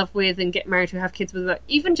fall in love with and get married to, have kids with,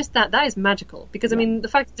 even just that is magical. Because, I mean, the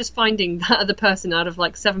fact of just finding that other person out of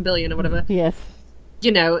like 7 billion or whatever. Yes.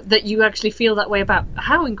 that you actually feel that way about.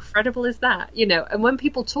 How incredible is that? And when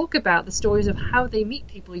people talk about the stories of how they meet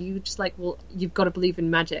people, you just like, well, you've got to believe in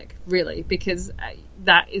magic, really, because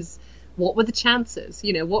that is, what were the chances?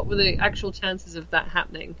 What were the actual chances of that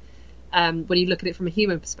happening? When you look at it from a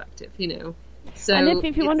human perspective, So and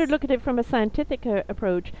if you want to look at it from a scientific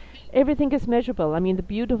approach, everything is measurable. I mean, the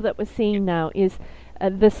beauty that we're seeing now is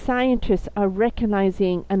the scientists are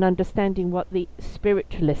recognizing and understanding what the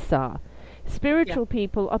spiritualists are. Spiritual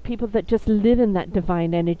people are people that just live in that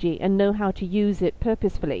divine energy and know how to use it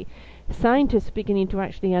purposefully. Scientists are beginning to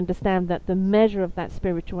actually understand that the measure of that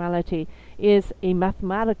spirituality is a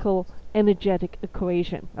mathematical energetic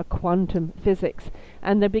equation, a quantum physics,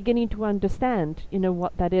 and they're beginning to understand,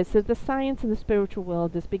 what that is. So the science and the spiritual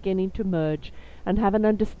world is beginning to merge and have an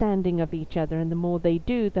understanding of each other, and the more they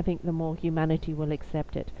do, I think the more humanity will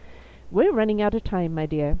accept it. We're running out of time, my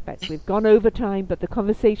dear. In fact, we've gone over time, but the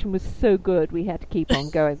conversation was so good we had to keep on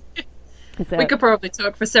going. So we could probably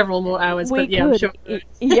talk for several more hours, but yeah, I'm sure.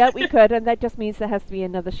 Yeah, we could, and that just means there has to be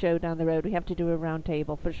another show down the road. We have to do a round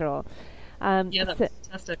table for sure. Yeah, that's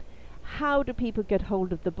fantastic. How do people get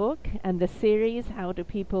hold of the book and the series? How do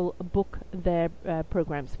people book their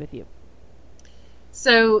programs with you?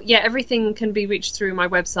 So, yeah, everything can be reached through my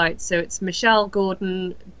website. So it's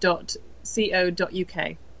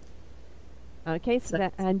michellgordon.co.uk. Okay,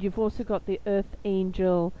 and you've also got the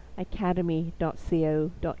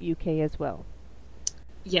earthangelacademy.co.uk as well.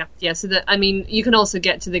 Yeah. So you can also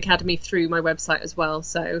get to the academy through my website as well.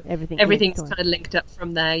 So everything's kind of linked up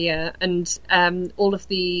from there. Yeah, and all of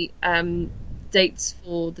the dates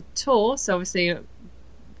for the tour. So obviously,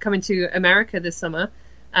 coming to America this summer.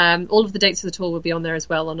 All of the dates for the tour will be on there as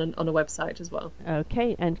well on a website as well.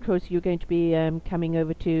 Okay, and of course you're going to be coming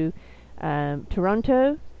over to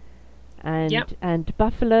Toronto and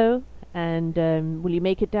Buffalo, and will you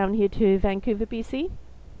make it down here to Vancouver, BC?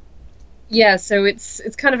 Yeah, so it's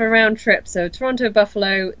kind of a round trip. So Toronto,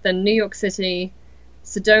 Buffalo, then New York City,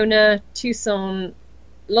 Sedona, Tucson,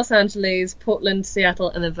 Los Angeles, Portland, Seattle,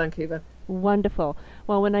 and then Vancouver. Wonderful.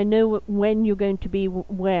 Well, when I know when you're going to be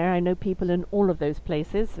where, I know people in all of those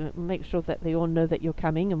places. Make sure that they all know that you're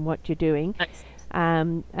coming and what you're doing. Nice.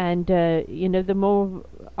 The more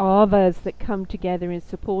of us that come together in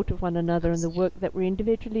support of one another and the work that we're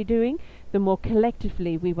individually doing, the more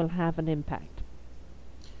collectively we will have an impact.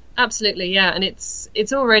 Absolutely, yeah, and it's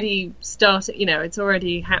already started. It's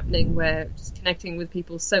already happening. We're just connecting with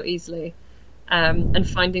people so easily, and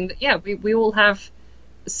finding that we all have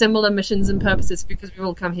similar missions and purposes because we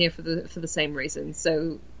all come here for the same reason.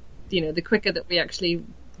 So, the quicker that we actually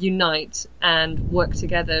unite and work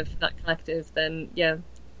together for that collective, then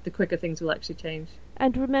the quicker things will actually change.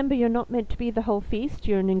 And remember, you're not meant to be the whole feast.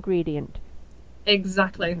 You're an ingredient.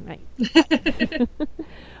 Exactly. Right.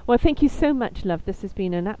 Well, thank you so much, love. This has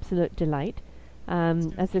been an absolute delight.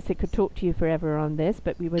 As I said, could talk to you forever on this,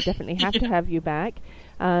 but we will definitely have to have you back.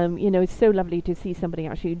 It's so lovely to see somebody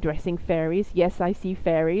actually dressing fairies. Yes, I see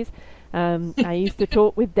fairies. I used to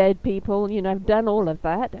talk with dead people. I've done all of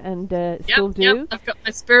that and still do. Yep. I've got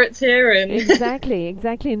my spirits here. And Exactly.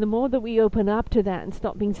 And the more that we open up to that and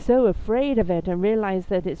stop being so afraid of it and realize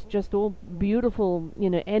that it's just all beautiful,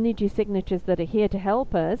 energy signatures that are here to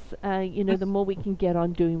help us, the more we can get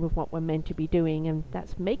on doing with what we're meant to be doing. And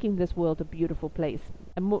that's making this world a beautiful place.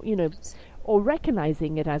 And more, or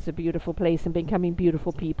recognizing it as a beautiful place and becoming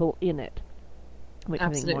beautiful people in it. Which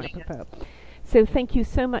absolutely, I think more apropos. So thank you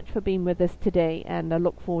so much for being with us today, and I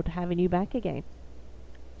look forward to having you back again.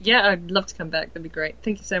 Yeah, I'd love to come back. That'd be great.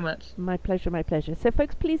 Thank you so much. My pleasure, my pleasure. So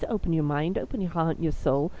folks, please open your mind, open your heart and your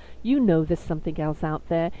soul. You know there's something else out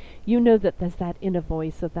there. You know that there's that inner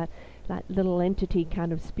voice or that little entity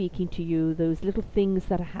kind of speaking to you, those little things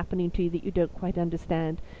that are happening to you that you don't quite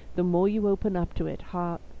understand. The more you open up to it,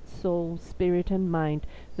 heart, soul, spirit and mind,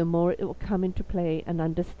 the more it will come into play and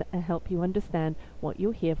help you understand what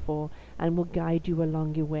you're here for and will guide you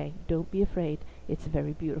along your way. Don't be afraid. It's a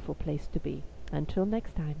very beautiful place to be. Until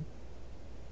next time.